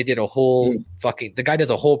hilarious. They did a whole the guy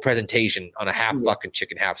does a whole presentation on a half fucking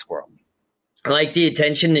chicken, half squirrel. I like the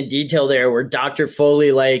attention to detail there where Dr.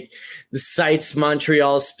 Foley cites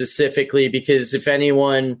Montreal specifically, because if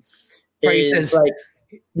anyone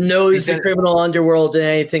knows the criminal underworld and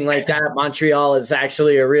anything like that, Montreal is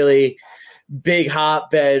actually a really big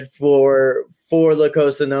hotbed for La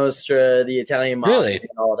Cosa Nostra, the Italian mafia, and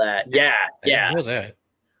all that. Yeah.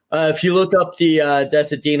 If you look up the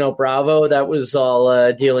death of Dino Bravo, that was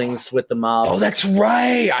all dealings with the mob. Oh, that's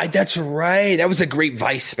right. That was a great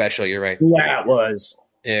Vice special. You're right. Yeah, it was.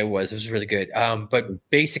 It was really good. But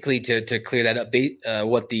basically, to clear that up,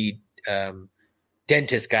 what the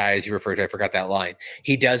dentist guy, as you referred to, I forgot that line.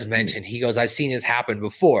 He does mention, he goes, "I've seen this happen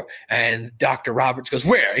before." And Dr. Roberts goes,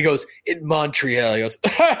 "Where?" He goes, "In Montreal." He goes,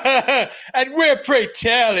 "And where, pray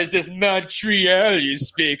tell, is this Montreal you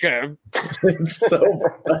speak of?" It's so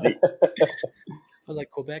funny. I was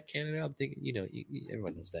like, Quebec, Canada. I'm thinking,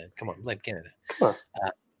 everyone knows that. Come on, like Canada. Huh.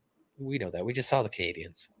 We know that. We just saw the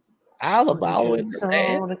Canadians. Alabama.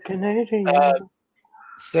 The Canadians.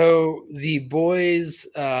 So the boys,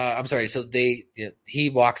 so he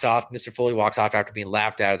walks off. Mr. Foley walks off after being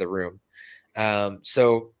laughed out of the room.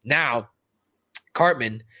 So now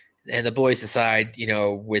Cartman and the boys decide,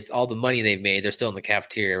 with all the money they've made, they're still in the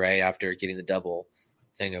cafeteria, right? After getting the double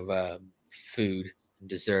thing of food and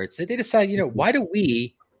desserts. They decide, why do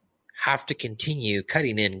we have to continue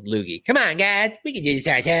cutting in loogie? Come on, guys. We can do this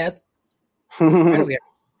ourselves. Why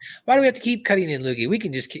do we have to keep cutting in loogie? We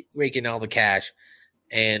can just keep raking all the cash.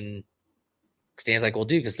 And Stan's like, "We'll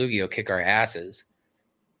do, because Loogie will kick our asses."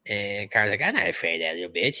 And Kyle's like, "I'm not afraid of that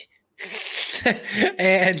little bitch."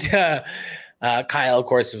 And Kyle, of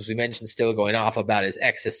course, as we mentioned, still going off about his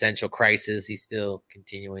existential crisis. He's still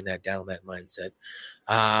continuing down that mindset.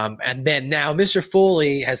 And then now Mr.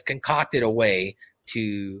 Foley has concocted a way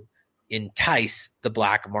to entice the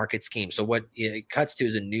black market scheme. So what it cuts to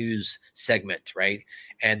is a news segment, right?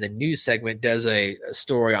 And the news segment does a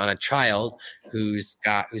story on a child who's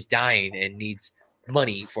dying and needs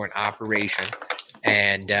money for an operation.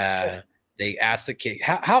 And they ask the kid,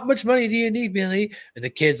 how much money do you need, Billy? And the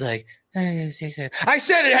kid's like, I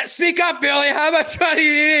said it. Speak up, Billy. How much money do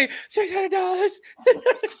you need? $600.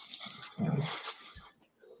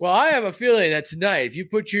 Well, I have a feeling that tonight, if you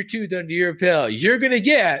put your tooth under your pillow, you're going to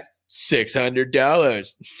get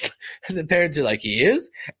 $600. And the parents are like, he is?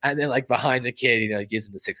 And then like behind the kid, he gives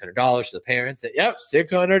him the $600 to the parents. Yep,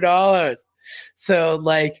 $600. So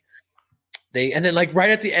like, and then like right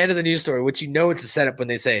at the end of the news story, which it's a setup when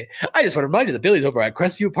they say, I just want to remind you that Billy's over at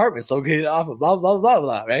Crestview Apartments located off of blah, blah, blah,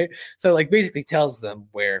 blah, right? So like basically tells them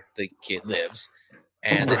where the kid lives.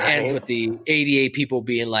 And it ends with the 88 people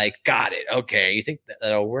being like, got it. Okay, you think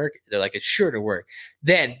that'll work? They're like, it's sure to work.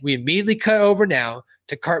 Then we immediately cut over now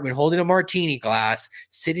to Cartman holding a martini glass,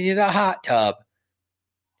 sitting in a hot tub,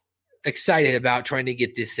 excited about trying to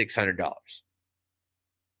get this $600.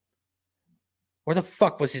 Where the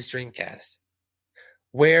fuck was his Dreamcast?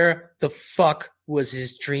 Where the fuck was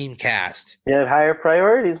his Dreamcast? He had higher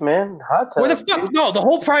priorities, man. Hot tub. Where the fuck? Dude. No, the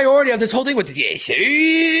whole priority of this whole thing was the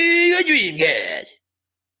Dreamcast.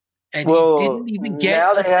 And he didn't even get.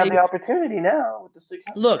 Now they have the opportunity now with the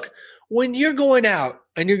 600. Look, when you're going out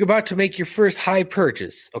and you're about to make your first high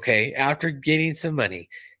purchase, okay, after getting some money,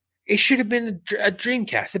 it should have been a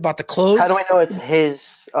Dreamcast. They bought the clothes. How do I know it's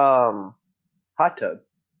his hot tub?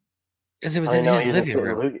 Because it was in his living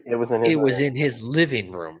room. It was in his. It was in his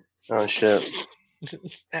living room. Oh shit!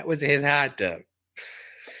 That was his hot tub.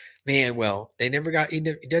 Man, well, they never got. He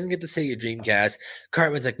doesn't get to say your Dreamcast.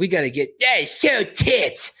 Cartman's like, we got to get. Yeah, show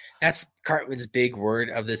tits. That's Cartman's big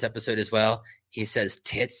word of this episode as well. He says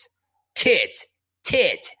tits, tit,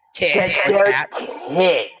 tit, tit, or tat,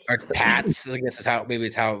 or tats. I guess it's how it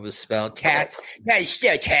was spelled. Tat. Yeah,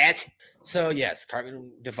 show tat. So yes,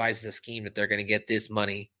 Cartman devises a scheme that they're going to get this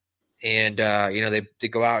money. And, they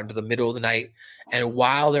go out into the middle of the night. And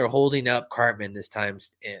while they're holding up Cartman this time,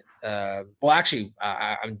 I'm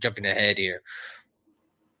jumping ahead here.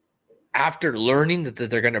 After learning that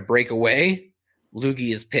they're going to break away,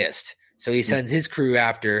 Loogie is pissed. So he sends his crew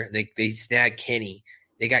after. They snag Kenny.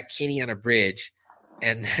 They got Kenny on a bridge.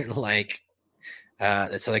 And they're like,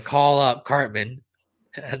 so they call up Cartman.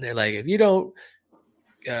 And they're like, if you don't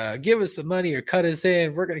give us the money or cut us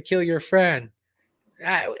in, we're going to kill your friend.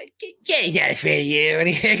 He's not afraid of you. And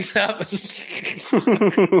he hangs up.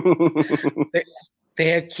 they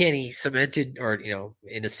have Kenny cemented, or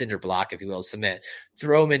in a cinder block, if you will, cement.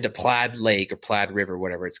 Throw him into Plaid Lake or Plaid River,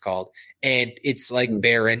 whatever it's called, and it's like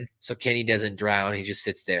barren, so Kenny doesn't drown. He just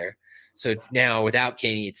sits there. So now without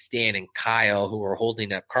Kenny, it's Stan and Kyle who are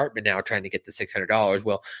holding up Cartman now, trying to get the $600.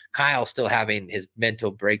 Well, Kyle's still having his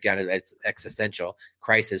mental breakdown, his existential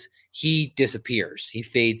crisis. He disappears. He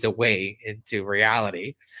fades away into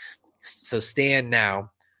reality. So Stan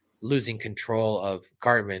now losing control of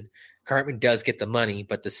Cartman. Cartman does get the money,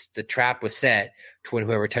 but the trap was set to when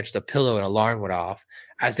whoever touched the pillow, an alarm went off.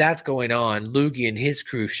 As that's going on, Loogie and his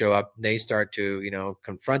crew show up. They start to,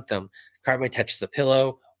 confront them. Cartman touches the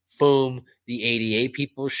pillow. Boom, the 88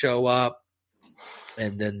 people show up,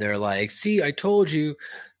 and then they're like, see, I told you,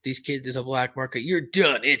 these kids, there's a black market. You're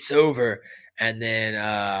done. It's over. And then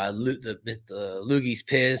the Loogie's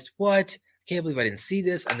pissed. What? Can't believe I didn't see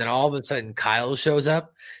this. And then all of a sudden, Kyle shows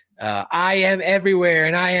up. I am everywhere,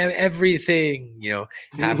 and I am everything.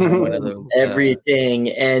 Having one of those. Everything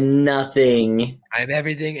and nothing. I'm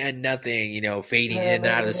everything and nothing, fading in and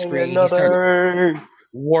out of the screen. He starts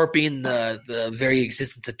warping the very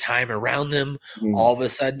existence of time around them. All of a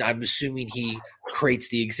sudden, I'm assuming he creates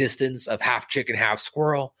the existence of half chicken, half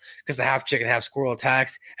squirrel, because the half chicken, half squirrel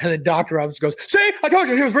attacks. And then Dr. Robinson goes, see, I told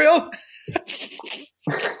you he was real.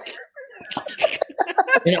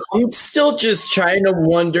 I'm still just trying to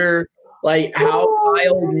wonder, how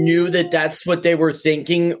Kyle knew that that's what they were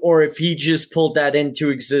thinking, or if he just pulled that into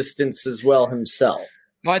existence as well himself.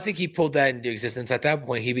 Well, I think he pulled that into existence. At that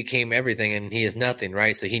point, he became everything, and he is nothing,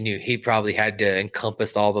 right? So he knew he probably had to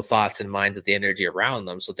encompass all the thoughts and minds of the energy around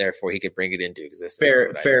them, so therefore he could bring it into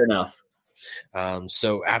existence. Fair enough.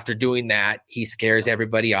 So after doing that, he scares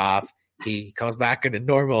everybody off. He comes back into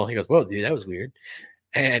normal. He goes, whoa, dude, that was weird.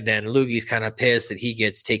 And then Loogie's kind of pissed that he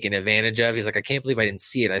gets taken advantage of. He's like, I can't believe I didn't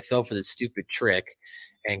see it. I fell for this stupid trick.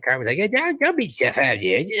 And Carmen's like, yeah, don't be stuff out,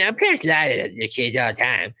 dude. I'm parents lie to the kids all the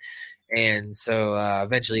time. And so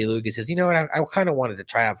eventually Loogie says, you know what? I kind of wanted to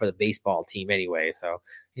try out for the baseball team anyway. So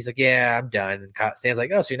he's like, yeah, I'm done. And Stan's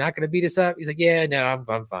like, oh, so you're not going to beat us up? He's like, yeah, no,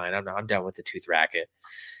 I'm fine. I'm done with the tooth racket.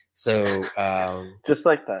 So just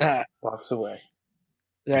like that, walks away.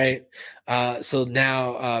 Right. So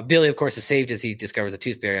now Billy, of course, is saved as he discovers a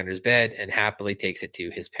tooth fairy under his bed and happily takes it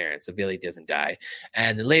to his parents. So Billy doesn't die.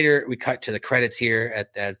 And then later we cut to the credits here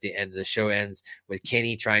as the end of the show ends with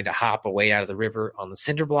Kenny trying to hop away out of the river on the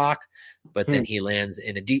cinder block, but then he lands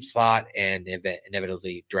in a deep spot and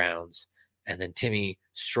inevitably drowns. And then Timmy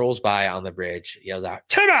strolls by on the bridge, yells out,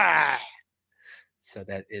 "Timmy!" So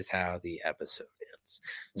that is how the episode ends.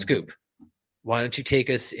 Scoop, why don't you take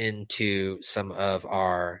us into some of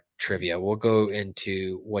our trivia? We'll go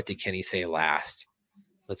into what did Kenny say last.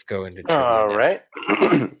 Let's go into trivia. All right.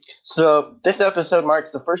 So this episode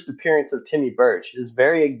marks the first appearance of Timmy Birch. His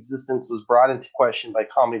very existence was brought into question by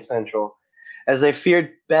Comedy Central as they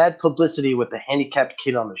feared bad publicity with the handicapped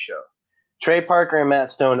kid on the show. Trey Parker and Matt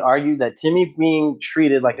Stone argued that Timmy being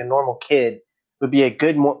treated like a normal kid would be a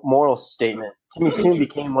good moral statement. Timmy soon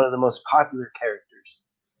became one of the most popular characters.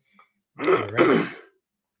 Right.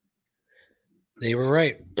 They were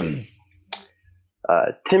right.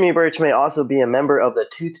 Timmy Birch may also be a member of the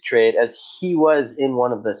Tooth Trade, as he was in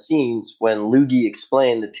one of the scenes when Loogie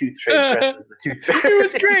explained the Tooth Trade dressed as the Tooth Fairy. It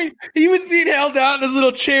was great. He was being held out and his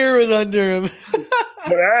little chair was under him.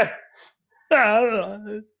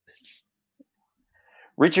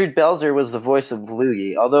 Richard Belzer was the voice of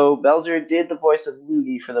Loogie. Although Belzer did the voice of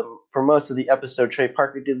Loogie for most of the episode, Trey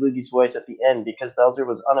Parker did Loogie's voice at the end because Belzer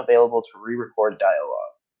was unavailable to re-record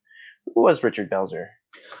dialogue. Who was Richard Belzer?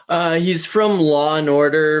 He's from Law and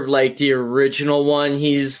Order, like the original one.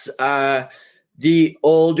 He's the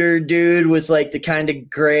older dude with like the kind of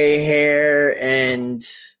gray hair, and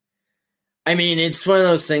I mean, it's one of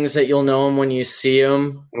those things that you'll know him when you see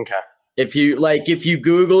him. Okay. If you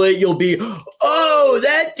Google it, you'll be, oh,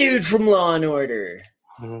 that dude from Law and Order.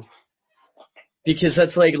 Mm-hmm. Because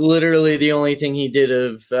that's like literally the only thing he did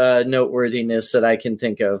of noteworthiness that I can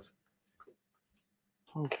think of.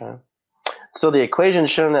 Okay. So the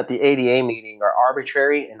equations shown at the ADA meeting are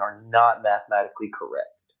arbitrary and are not mathematically correct.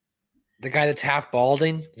 The guy that's half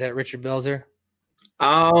balding, is that Richard Belzer?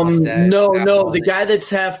 No. The guy that's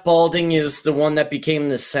half balding is the one that became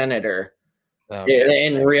the senator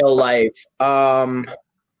in real life. Go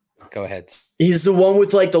ahead. He's the one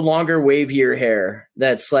with like the longer, wavier hair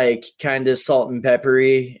that's like kind of salt and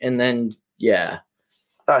peppery, and then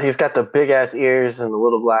he's got the big ass ears and the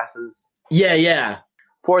little glasses. Yeah.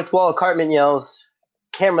 Fourth wall, Cartman yells,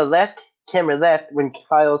 camera left, when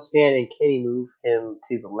Kyle, Stan, and Kenny move him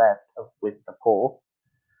to the left with the pole.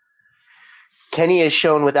 Kenny is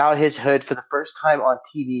shown without his hood for the first time on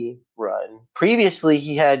TV run. Previously,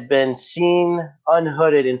 he had been seen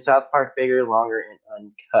unhooded in South Park Bigger, Longer, and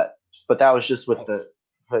Uncut. But that was just with the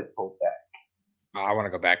hood pulled back. I want to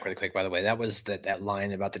go back really quick, by the way. That was that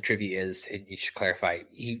line about the trivia you should clarify.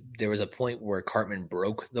 There was a point where Cartman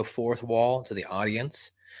broke the fourth wall to the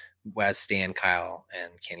audience. As Stan, Kyle,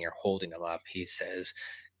 and Kenny are holding him up, he says,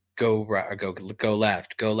 go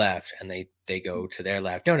left, and they go to their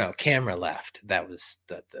left. No, camera left. That was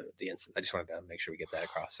the instance. I just wanted to make sure we get that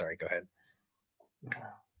across. Sorry, go ahead.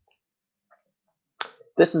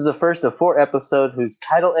 This is the first of 4 episodes whose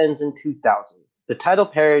title ends in 2000. The title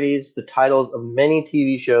parodies the titles of many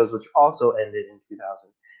TV shows which also ended in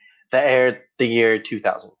 2000 that aired the year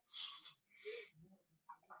 2000.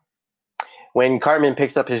 When Cartman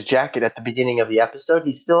picks up his jacket at the beginning of the episode,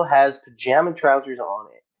 he still has pajama trousers on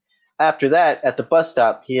it. After that, at the bus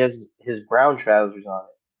stop, he has his brown trousers on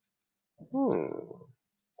it.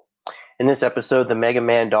 In this episode, the Mega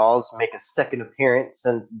Man dolls make a second appearance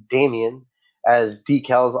since Damien as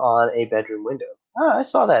decals on a bedroom window. I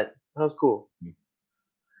saw that. That was cool.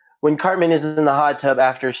 When Cartman is in the hot tub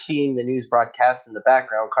after seeing the news broadcast in the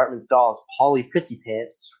background, Cartman's dolls, Polly Prissy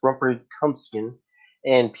Pants, Rumper Kumpskin,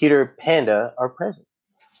 and Peter Panda are present.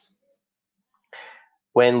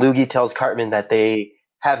 When Loogie tells Cartman that they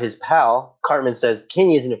have his pal, Cartman says,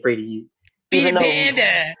 Kenny isn't afraid of you. Peter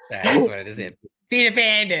Panda! That's what it is. Peter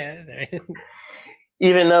Panda!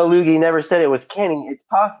 Even though Loogie never said it was Kenny, it's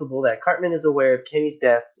possible that Cartman is aware of Kenny's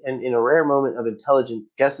deaths and in a rare moment of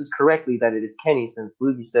intelligence guesses correctly that it is Kenny since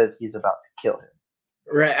Loogie says he's about to kill him.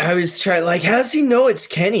 Right, I was trying, how does he know it's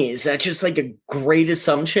Kenny? Is that just like a great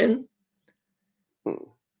assumption?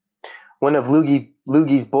 One of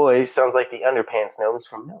Loogie's boys sounds like the Underpants Gnomes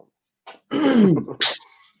from Gnomes.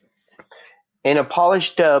 In a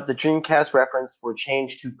polished dub, the Dreamcast reference were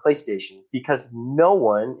changed to PlayStation because no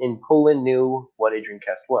one in Poland knew what a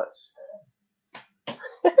Dreamcast was.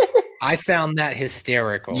 I found that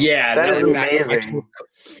hysterical. Yeah, that is amazing.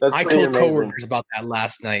 I told coworkers about that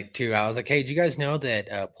last night too. I was like, "Hey, did you guys know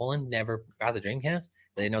that Poland never got the Dreamcast?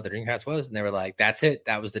 They didn't know what the Dreamcast was, and they were like, "That's it.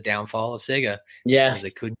 That was the downfall of Sega." Yes,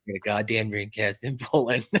 they couldn't get a goddamn Dreamcast in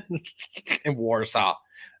Poland, in Warsaw.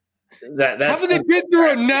 That's Haven't they been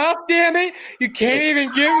through enough? Damn it! You can't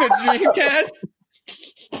even give them a Dreamcast.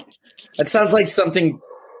 That sounds like something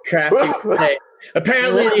Crafty would say.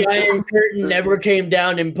 Apparently, the Iron Curtain never came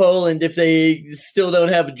down in Poland if they still don't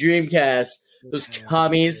have a Dreamcast. Those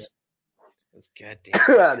commies. Those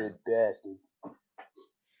goddamn bastards.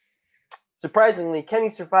 Surprisingly, Kenny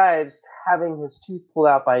survives having his tooth pulled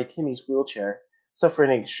out by Timmy's wheelchair,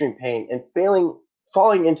 suffering extreme pain, and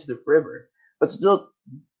falling into the river, but still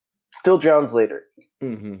drowns later.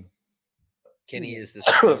 Mm-hmm. Kenny is the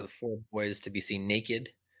second of the four boys to be seen naked.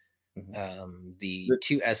 The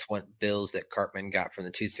two S1 bills that Cartman got from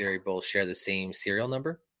the Tooth Fairy both share the same serial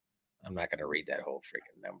number. I'm not going to read that whole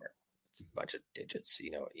freaking number. It's a bunch of digits.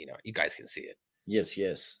 You guys can see it.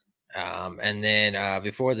 Yes. And then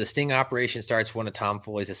before the sting operation starts, one of Tom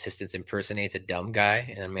Foley's assistants impersonates a dumb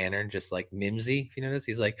guy in a manner just like Mimsy. If you notice,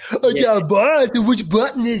 he's like, "I got a button. Which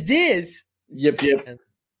button is this?" Yep.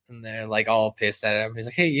 And they're like all pissed at him. He's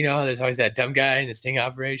like, "Hey, there's always that dumb guy in the sting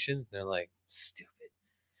operations." And they're like, "Stupid."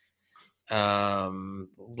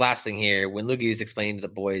 Last thing here, when Loogie is explaining to the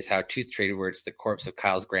boys how tooth trade works, the corpse of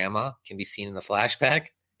Kyle's grandma can be seen in the flashback.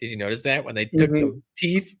 Did you notice that when they took the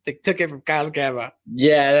teeth, they took it from Kyle's grandma?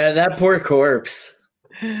 Yeah, that poor corpse.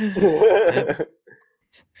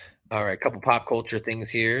 All right, a couple pop culture things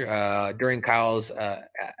here. During Kyle's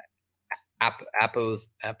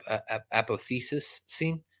apotheosis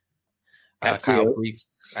scene, apotheosis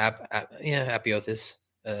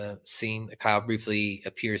scene, Kyle briefly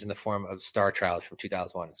appears in the form of Star Child from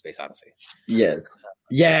 2001: Space Odyssey. Yes.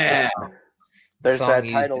 Yeah. There's that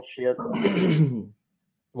title shit.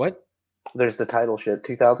 What? There's the title shit.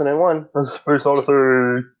 2001. Space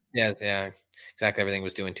Odyssey. Yeah. Exactly. Everything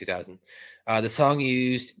was doing 2000. The song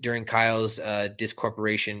used during Kyle's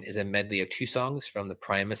discorporation is a medley of two songs from the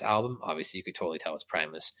Primus album. Obviously, you could totally tell it's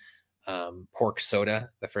Primus. Pork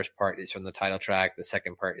Soda. The first part is from the title track. The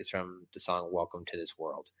second part is from the song Welcome to This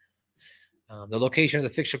World. The location of the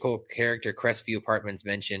fictional character Crestview Apartments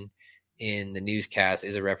mentioned in the newscast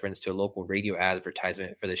is a reference to a local radio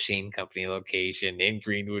advertisement for the Shane Company location in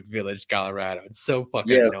Greenwood Village, Colorado. It's so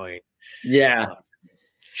fucking annoying. Yeah.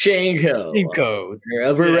 Shanko.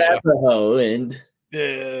 Of Arapaho and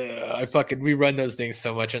we run those things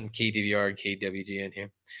so much on KDVR and KWGN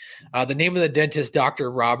here. The name of the dentist,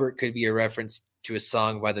 Dr. Robert, could be a reference to a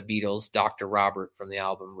song by the Beatles, Dr. Robert, from the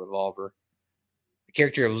album Revolver. The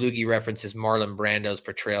character of Loogie references Marlon Brando's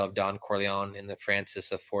portrayal of Don Corleone in the Francis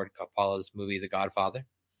Ford Coppola's movie The Godfather.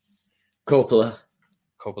 Coppola,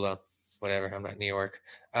 whatever. I'm not in New York.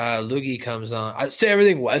 Loogie comes on. I say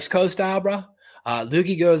everything West Coast style, bro.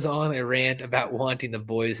 Loogie goes on a rant about wanting the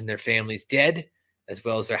boys and their families dead, as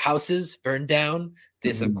well as their houses burned down.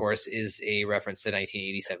 This, of course, is a reference to the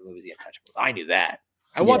 1987 movie The Untouchables. I knew that.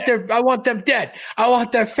 I want them dead. I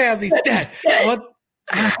want their families dead. I want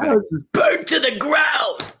houses burned to the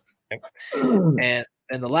ground. And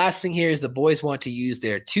the last thing here is the boys want to use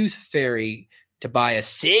their Tooth Fairy to buy a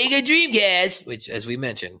Sega Dreamcast, which, as we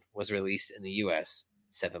mentioned, was released in the U.S.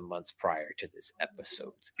 7 months prior to this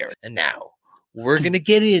episode's air. And now we're going to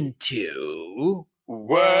get into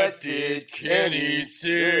What Did Kenny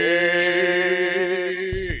Say?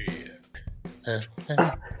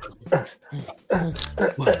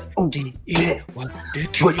 What did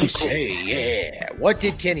Kenny say? Yeah. What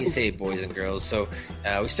did Kenny say, boys and girls? So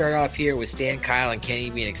we start off here with Stan, Kyle, and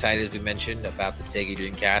Kenny being excited, as we mentioned, about the Sega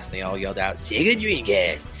Dreamcast. And they all yelled out, Sega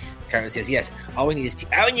Dreamcast. Cartman says, yes, all we need is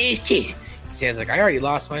teeth. Stan's like, I already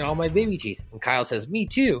lost all my baby teeth. And Kyle says, me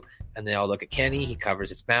too. And they all look at Kenny. He covers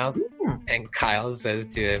his mouth. And Kyle says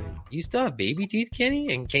to him, you still have baby teeth,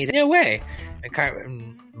 Kenny? And Kenny says, no way. And Kyle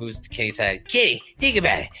moves to Kenny's head. Kenny, think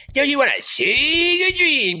about it. Don't you want a Sega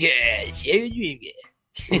Dreamcast? Sega Dreamcast.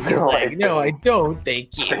 He's like, no, I don't.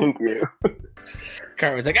 Thank you. Thank you.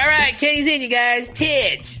 Cartman's like, all right, Kenny's in, you guys.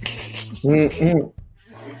 Tits.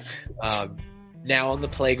 Now on the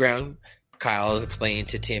playground, Kyle is explaining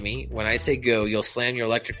to Timmy, when I say go, you'll slam your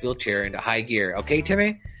electric wheelchair into high gear. Okay,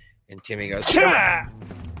 Timmy? And Timmy goes, ta!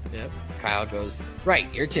 Yep. Kyle goes, right,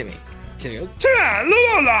 you're Timmy. Timmy goes, ta! La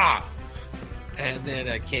la la! And then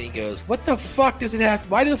Kenny goes, what the fuck does it have to,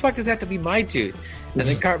 why the fuck does it have to be my tooth? And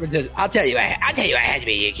then Cartman says, I'll tell you why it has to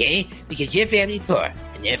be you, Kenny, because your family's poor,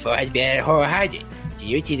 and therefore has been at a horror hydrant. So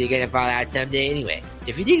your teeth are going to fall out someday anyway. So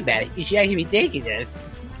if you think about it, you should actually be thanking us.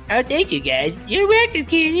 Oh, thank you, guys. You're welcome,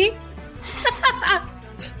 Kenny.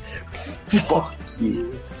 Fuck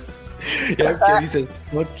you. Yeah, Kenny says,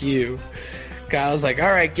 fuck you. Kyle's like,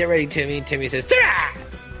 all right, get ready, Timmy. And Timmy says, ta-da!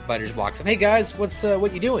 Butters walks up. Hey, guys,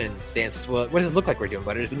 what you doing? Stan says, well, what does it look like we're doing,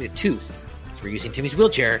 Butters? We need a tooth. So we're using Timmy's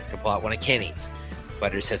wheelchair to pull out one of Kenny's.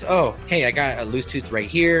 Butters says, "Oh, hey, I got a loose tooth right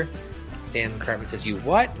here." Stan Cartman says, "You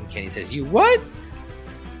what?" And Kenny says, "You what?"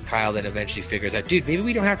 Kyle then eventually figures out, dude, maybe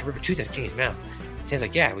we don't have to rip a tooth out of Kenny's mouth. Stan's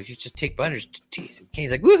like, "Yeah, we could just take Butters' teeth." And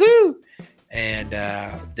Kenny's like, "Woohoo!" And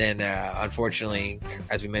then, unfortunately,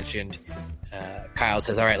 as we mentioned, Kyle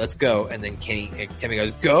says, "All right, let's go." And then Timmy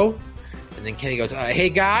goes, "Go." And then Kenny goes, "Hey,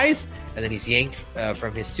 guys." And then he's yanked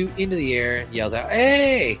from his suit into the air and yells out,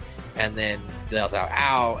 "Hey!" And then yells out,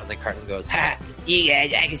 "Ow!" And then Cartman goes, "Ha! You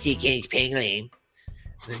guys, I can see Kenny's pangling."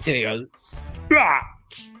 And then Timmy goes, "Ah!"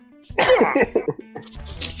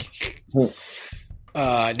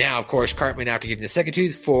 Now, of course, Cartman, after getting the second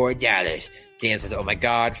tooth, $4. Dan says, "Oh my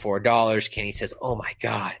God, $4." Kenny says, "Oh my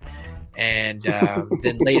God." And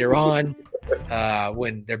then later on,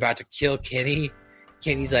 when they're about to kill Kenny,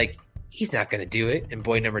 Kenny's like, "He's not going to do it." And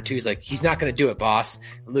boy number 2 is like, "He's not going to do it, boss."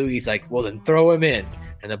 And Louie's like, "Well, then throw him in."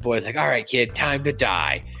 And the boy's like, "All right, kid, time to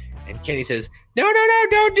die." And Kenny says, "No,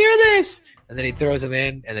 don't do this." And then he throws him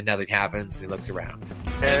in, and then nothing happens, and he looks around.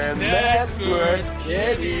 And that's what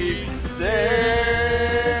Kenny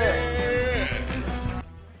said.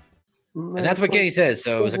 And that's what Kenny says.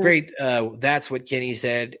 So it was a great That's What Kenny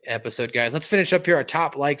Said episode, guys. Let's finish up here our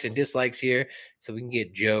top likes and dislikes here so we can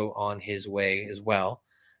get Joe on his way as well.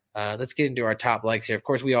 Let's get into our top likes here. Of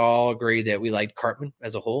course, we all agree that we liked Cartman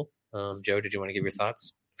as a whole. Joe, did you want to give your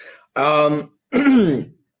thoughts?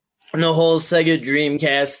 The whole Sega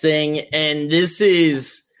Dreamcast thing, and this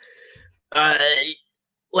is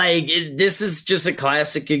this is just a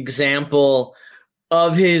classic example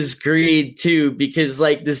of his greed too, because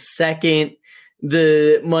like the second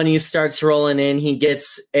the money starts rolling in, he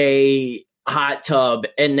gets a hot tub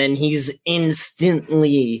and then he's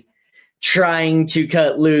instantly trying to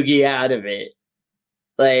cut Loogie out of it.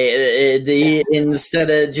 Instead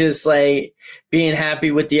of just like being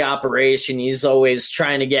happy with the operation, he's always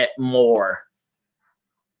trying to get more.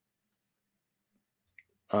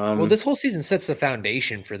 Well, this whole season sets the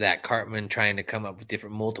foundation for that. Cartman trying to come up with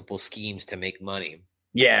different multiple schemes to make money.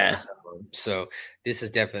 Yeah. So this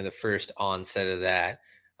is definitely the first onset of that.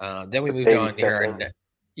 Then we moved on here.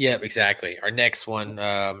 Yep, exactly. Our next one,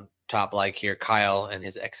 top like here, Kyle and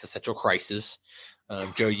his existential crisis.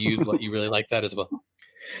 Joe, you really like that as well?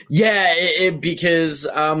 Yeah, because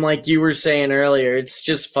like you were saying earlier, it's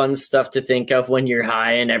just fun stuff to think of when you're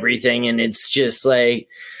high and everything, and it's just like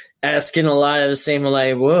asking a lot of the same,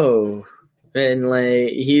 like, whoa. And like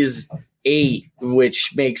he's 8,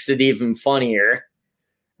 which makes it even funnier.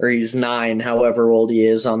 Or he's 9, however old he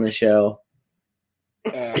is on the show.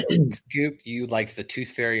 Scoop, you liked the Tooth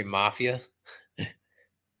Fairy Mafia?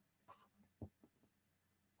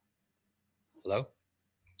 Hello?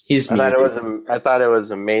 I thought it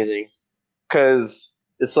was amazing because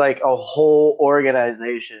it's like a whole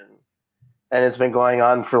organization and it's been going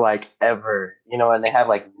on for like ever, and they have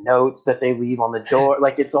like notes that they leave on the door.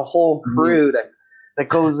 Like it's a whole crew that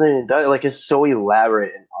goes in and does it. Like it's so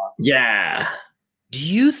elaborate and awesome. Yeah. Do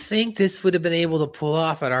you think this would have been able to pull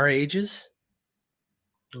off at our ages?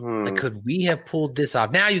 Like, could we have pulled this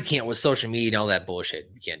off? Now you can't with social media and all that bullshit.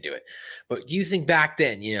 You can't do it. But do you think back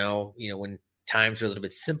then, when times were a little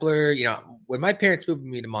bit simpler, when my parents moved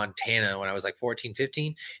me to Montana when I was like 14,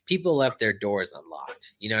 15, people left their doors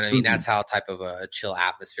unlocked. You know what I mean? Mm-hmm. That's how type of a chill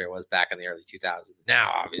atmosphere was back in the early 2000s.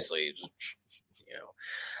 Now, obviously,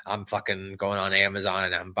 I'm fucking going on Amazon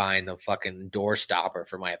and I'm buying the fucking door stopper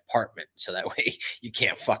for my apartment. So that way you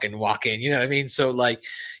can't fucking walk in. You know what I mean? So like,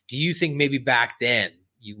 do you think maybe back then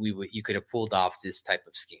you could have pulled off this type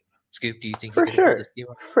of scheme? Scoop, do you think you could have pulled this scheme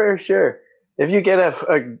off? For sure. If you get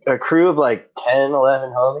a crew of like 10, 11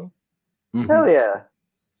 homies, hell yeah.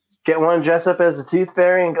 Get one dress up as a Tooth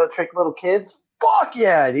Fairy and go trick little kids. Fuck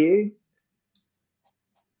yeah, dude.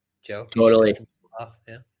 Joe? Totally.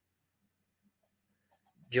 Yeah.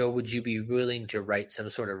 Joe, would you be willing to write some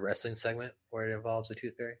sort of wrestling segment where it involves a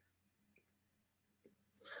Tooth Fairy?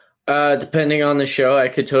 Depending on the show, I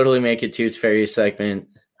could totally make a Tooth Fairy segment.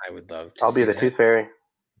 I would love to. I'll be the Tooth Fairy.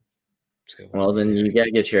 Well, then you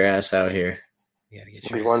gotta get your ass out here. You gotta get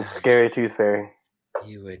your ass one scary Tooth Fairy.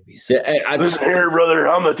 You would be. So listen here, brother.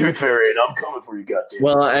 I'm the Tooth Fairy, and I'm coming for you, goddamn.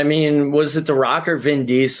 Well, I mean, was it The Rock or Vin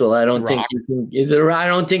Diesel? I don't think you can. I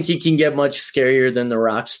don't think you can get much scarier than The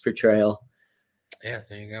Rock's portrayal. Yeah,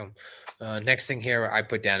 there you go. Next thing here I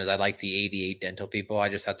put down is I like the 88 dental people. I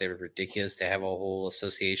just thought they were ridiculous. They have a whole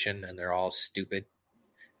association, and they're all stupid,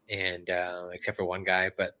 and except for one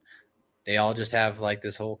guy, but they all just have like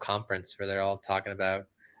this whole conference where they're all talking about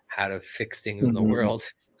how to fix things in the world.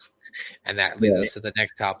 And that leads us to the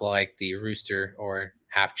next top, like the rooster or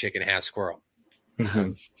half chicken, half squirrel.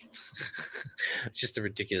 Mm-hmm. It's just a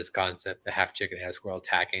ridiculous concept. The half chicken, half squirrel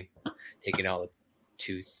taking all the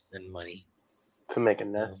tooth and money to make a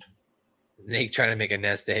nest. They trying to make a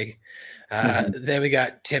nest egg. Then we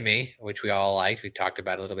got Timmy, which we all liked. We talked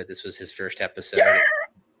about a little bit. This was his first episode.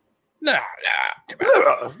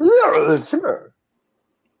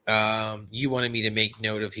 You wanted me to make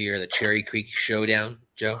note of here the Cherry Creek Showdown,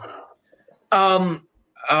 Joe?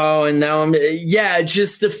 Oh, and now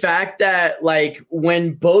just the fact that like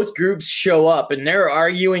when both groups show up and they're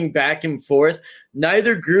arguing back and forth,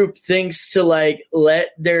 neither group thinks to like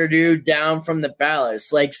let their dude down from the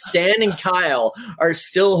ballast. Like Stan and Kyle are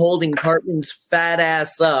still holding Cartman's fat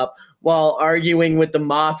ass up while arguing with the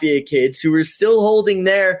Mafia kids who are still holding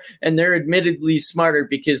there, and they're admittedly smarter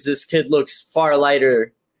because this kid looks far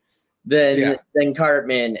lighter than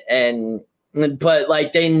Cartman, but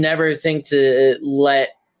like they never think to let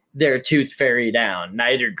their tooth fairy down,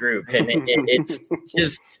 neither group, and it's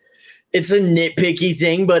just it's a nitpicky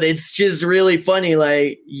thing, but it's just really funny.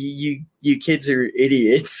 Like you kids are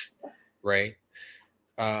idiots, right?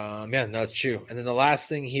 Yeah, that's true. And then the last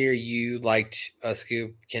thing here, you liked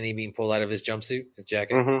Scoop Kenny being pulled out of his jumpsuit, his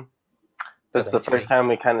jacket. Mm-hmm. That's the first time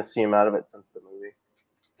we kind of see him out of it since the movie.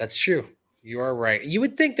 That's true. You are right. You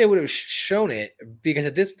would think they would have shown it because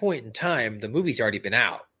at this point in time, the movie's already been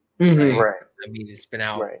out. Mm-hmm. Right. I mean, it's been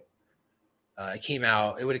out. Right.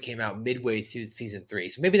 It would have came out midway through season 3.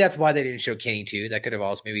 So maybe that's why they didn't show Kenny 2. That could have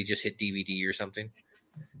also maybe just hit DVD or something.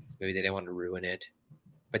 Maybe they didn't want to ruin it.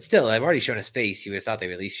 But still, I've already shown his face. You would have thought they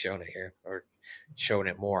would at least shown it here or shown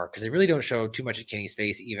it more because they really don't show too much of Kenny's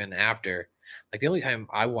face even after. Like the only time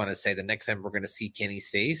I want to say the next time we're going to see Kenny's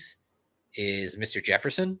face is Mr.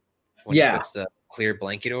 Jefferson when he puts the clear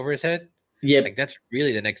blanket over his head. Yeah, like that's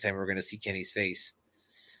really the next time we're going to see Kenny's face.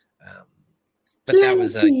 But that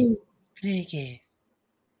was Blanket.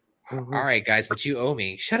 All right, guys, but you owe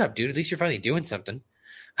me. Shut up, dude. At least you're finally doing something.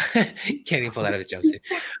 Can't even pull that out of his jumpsuit.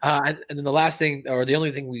 And then the last thing, or the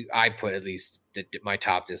only thing I put at least my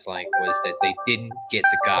top dislike was that they didn't get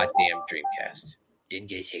the goddamn Dreamcast. Didn't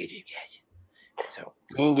get a Sega Dreamcast. So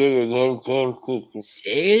Sega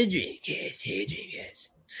Dreamcast.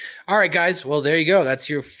 All right, guys. Well, there you go. That's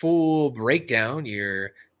your full breakdown.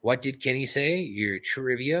 Your what did Kenny say? Your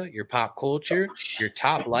trivia, your pop culture, your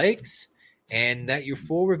top likes, and that your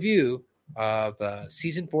full review of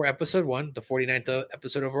season 4, episode 1, the 49th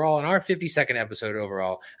episode overall, and our 52nd episode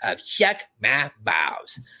overall of Check My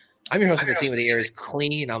Bows. I'm your host of the scene where the air is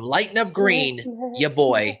clean. I'm lighting up green, ya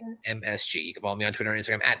boy, MSG. You can follow me on Twitter and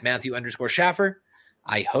Instagram at Matthew_Schaffer.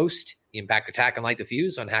 I host the Impact Attack and Light the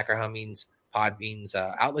Fuse on Hacker Humming's Podbean's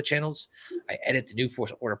outlet channels. I edit the New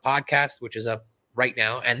Force Order podcast, which is up right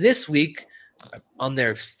now. And this week, on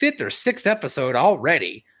their 5th or 6th episode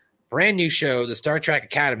already, brand new show, the Star Trek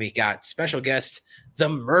Academy, got special guest, the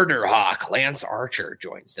Murder Hawk, Lance Archer,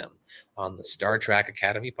 joins them on the Star Trek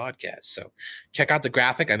Academy podcast. So check out the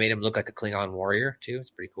graphic. I made him look like a Klingon warrior, too. It's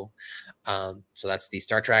pretty cool. So that's the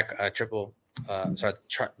Star Trek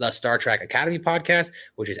the Star Trek Academy podcast,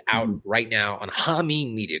 which is out right now on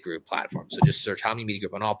Hameen Media Group platform. So just search Hameen Media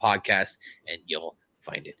Group on all podcasts, and you'll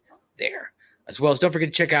find it there. As well as don't forget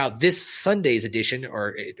to check out this Sunday's edition,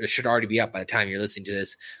 or it should already be up by the time you're listening to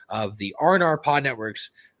this, of the R&R Pod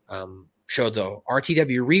Network's show, the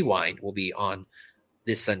RTW Rewind, will be on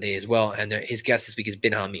this Sunday as well. And his guest this week is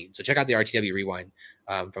Ben Hameen. So check out the RTW Rewind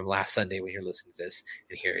from last Sunday when you're listening to this,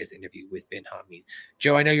 and hear his interview with Ben Hameen.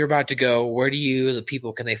 Joe, I know you're about to go. Where do the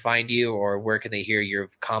people, can they find you, or where can they hear your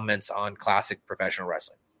comments on classic professional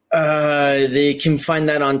wrestling? They can find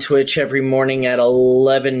that on Twitch every morning at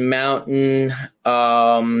 11 Mountain.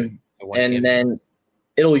 And then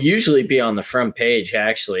it'll usually be on the front page,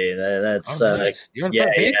 actually. That's nice. You're on the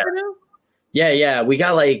front page right now? Yeah. We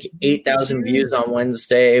got like 8,000 views on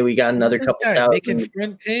Wednesday. We got another couple thousand. Making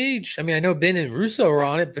front page. I mean, I know Ben and Russo are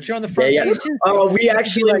on it, but you're on the front page too. Oh, we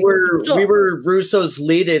actually we were Russo's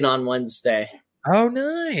lead-in on Wednesday. Oh,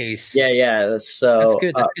 nice. Yeah. So that's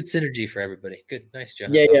good. That's good synergy for everybody. Good, nice job.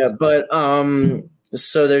 Yeah. But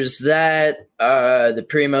so there's that. The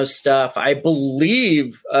Primo stuff. I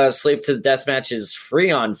believe Slave to the Deathmatch is free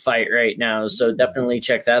on Fight right now, so definitely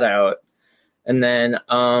check that out. And then,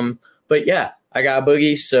 but yeah, I got a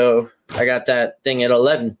boogie, so I got that thing at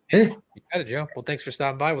 11. You got it, Joe. Well, thanks for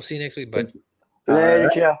stopping by. We'll see you next week, bud. Later,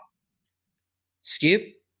 Joe. Skip,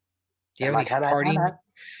 do you have any parting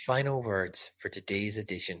final words for today's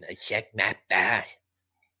edition of Check My Bad?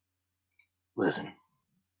 Listen,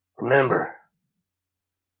 remember,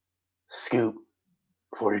 Scoop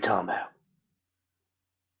before you talk about.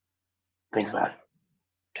 Think about it.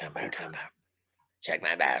 Time out. Check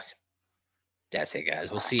my bows. That's it,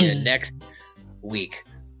 guys. We'll see you next week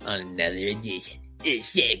on another edition of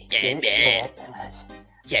Check My Bad.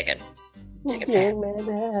 Check 'em.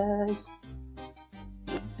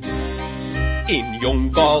 En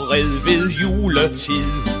junkerred ved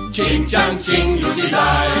juletid. Ching chang ching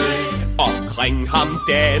lutilej. Omkring ham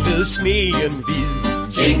dalede sneen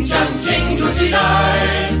hvid. Ching chang ching lutilej.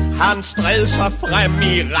 Han stred sig frem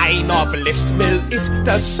i regn og blæst med et,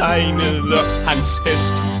 der sejnede hans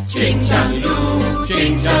hest. Ching chang lu,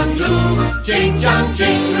 ching chang lu, ching chang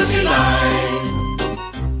ching lutilej.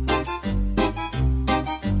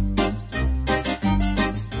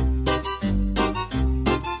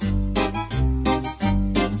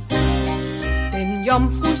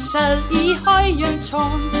 Jomfru sad i høje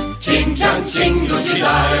tårn. Ching chang ching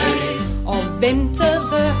lutilej. Og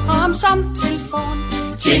ventede ham som til forn.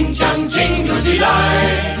 Ching chang ching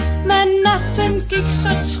lutilej. Men natten gik så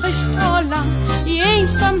trist og lang, i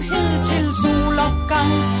ensomhed til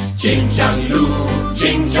solopgang. Ching chang lu,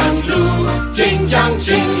 ching chang lu, ching chang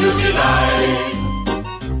ching lutilej.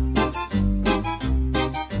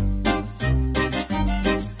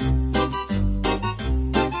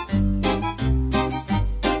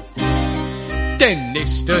 Den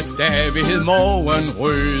næste dag ved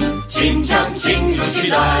morgenrød. Ching chang ching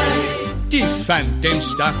lutilej. De fandt den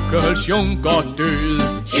stakkels junker død.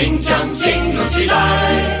 Ching chang ching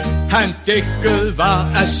lutilej. Han dækket var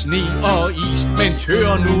af sne og is, men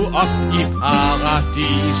tør nu op i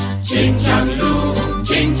paradis. Ching chang lu,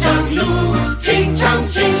 ching chang lu, ching chang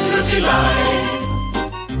ching lutilej.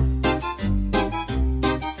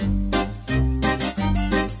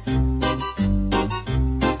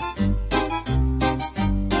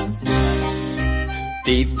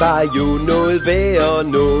 Det var jo noget værd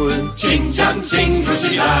noget. Ching chang ching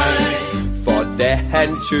lutilej. For da han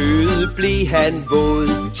tøede, blev han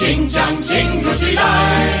våd. Ching chang ching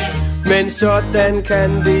lutilej. Men sådan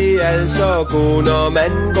kan det altså gå, når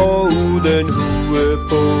man går uden hue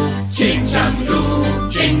på. Ching chang lu,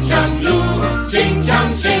 ching chang lu, ching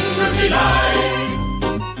chang ching lutilej.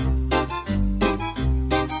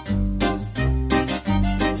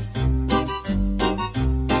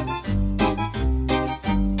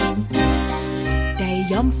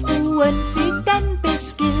 Jomfruen fik den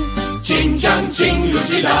besked. Ching chang ching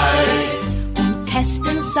lutilej. Hun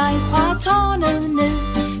kastede sig fra tårnet ned.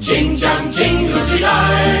 Ching chang ching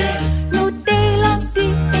lutilej. Nu deler de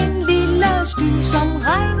en lille sky, som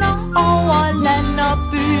regner over land og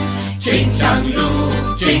by. Ching chang lu,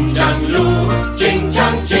 ching chang lu, ching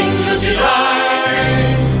chang ching lutilej.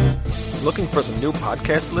 Looking for some new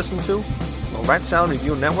podcasts to listen to? Well, Rat Salad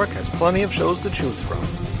Review Network has plenty of shows to choose from.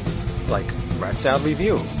 Like Rat Salad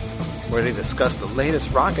Review, where they discuss the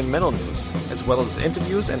latest rock and metal news, as well as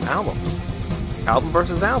interviews and albums. Album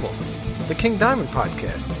vs. Album, the King Diamond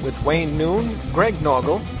Podcast, with Wayne Noon, Greg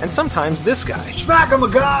Noggle, and sometimes this guy. Smack 'em a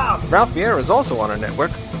gob! Ralph Vieira is also on our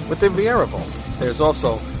network with the Vieira Vault. There's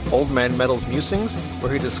also Old Man Metal's Musings,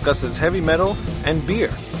 where he discusses heavy metal and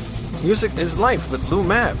beer. Music is Life with Lou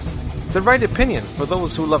Mavs. The Right Opinion for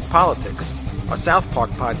those who love politics. A South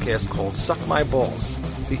Park podcast called Suck My Balls.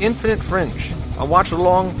 The Infinite Fringe, a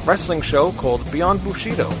watch-along wrestling show called Beyond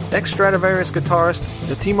Bushido, ex-Stradivarius guitarist,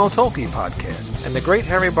 the Timo Tolkki podcast, and the great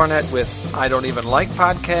Harry Barnett with I Don't Even Like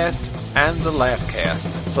Podcast and the Laughcast.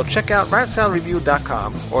 So check out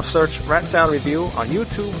ratsaladreview.com or search Rat Salad Review on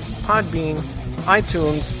YouTube, Podbean,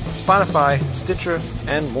 iTunes, Spotify, Stitcher,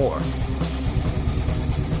 and more.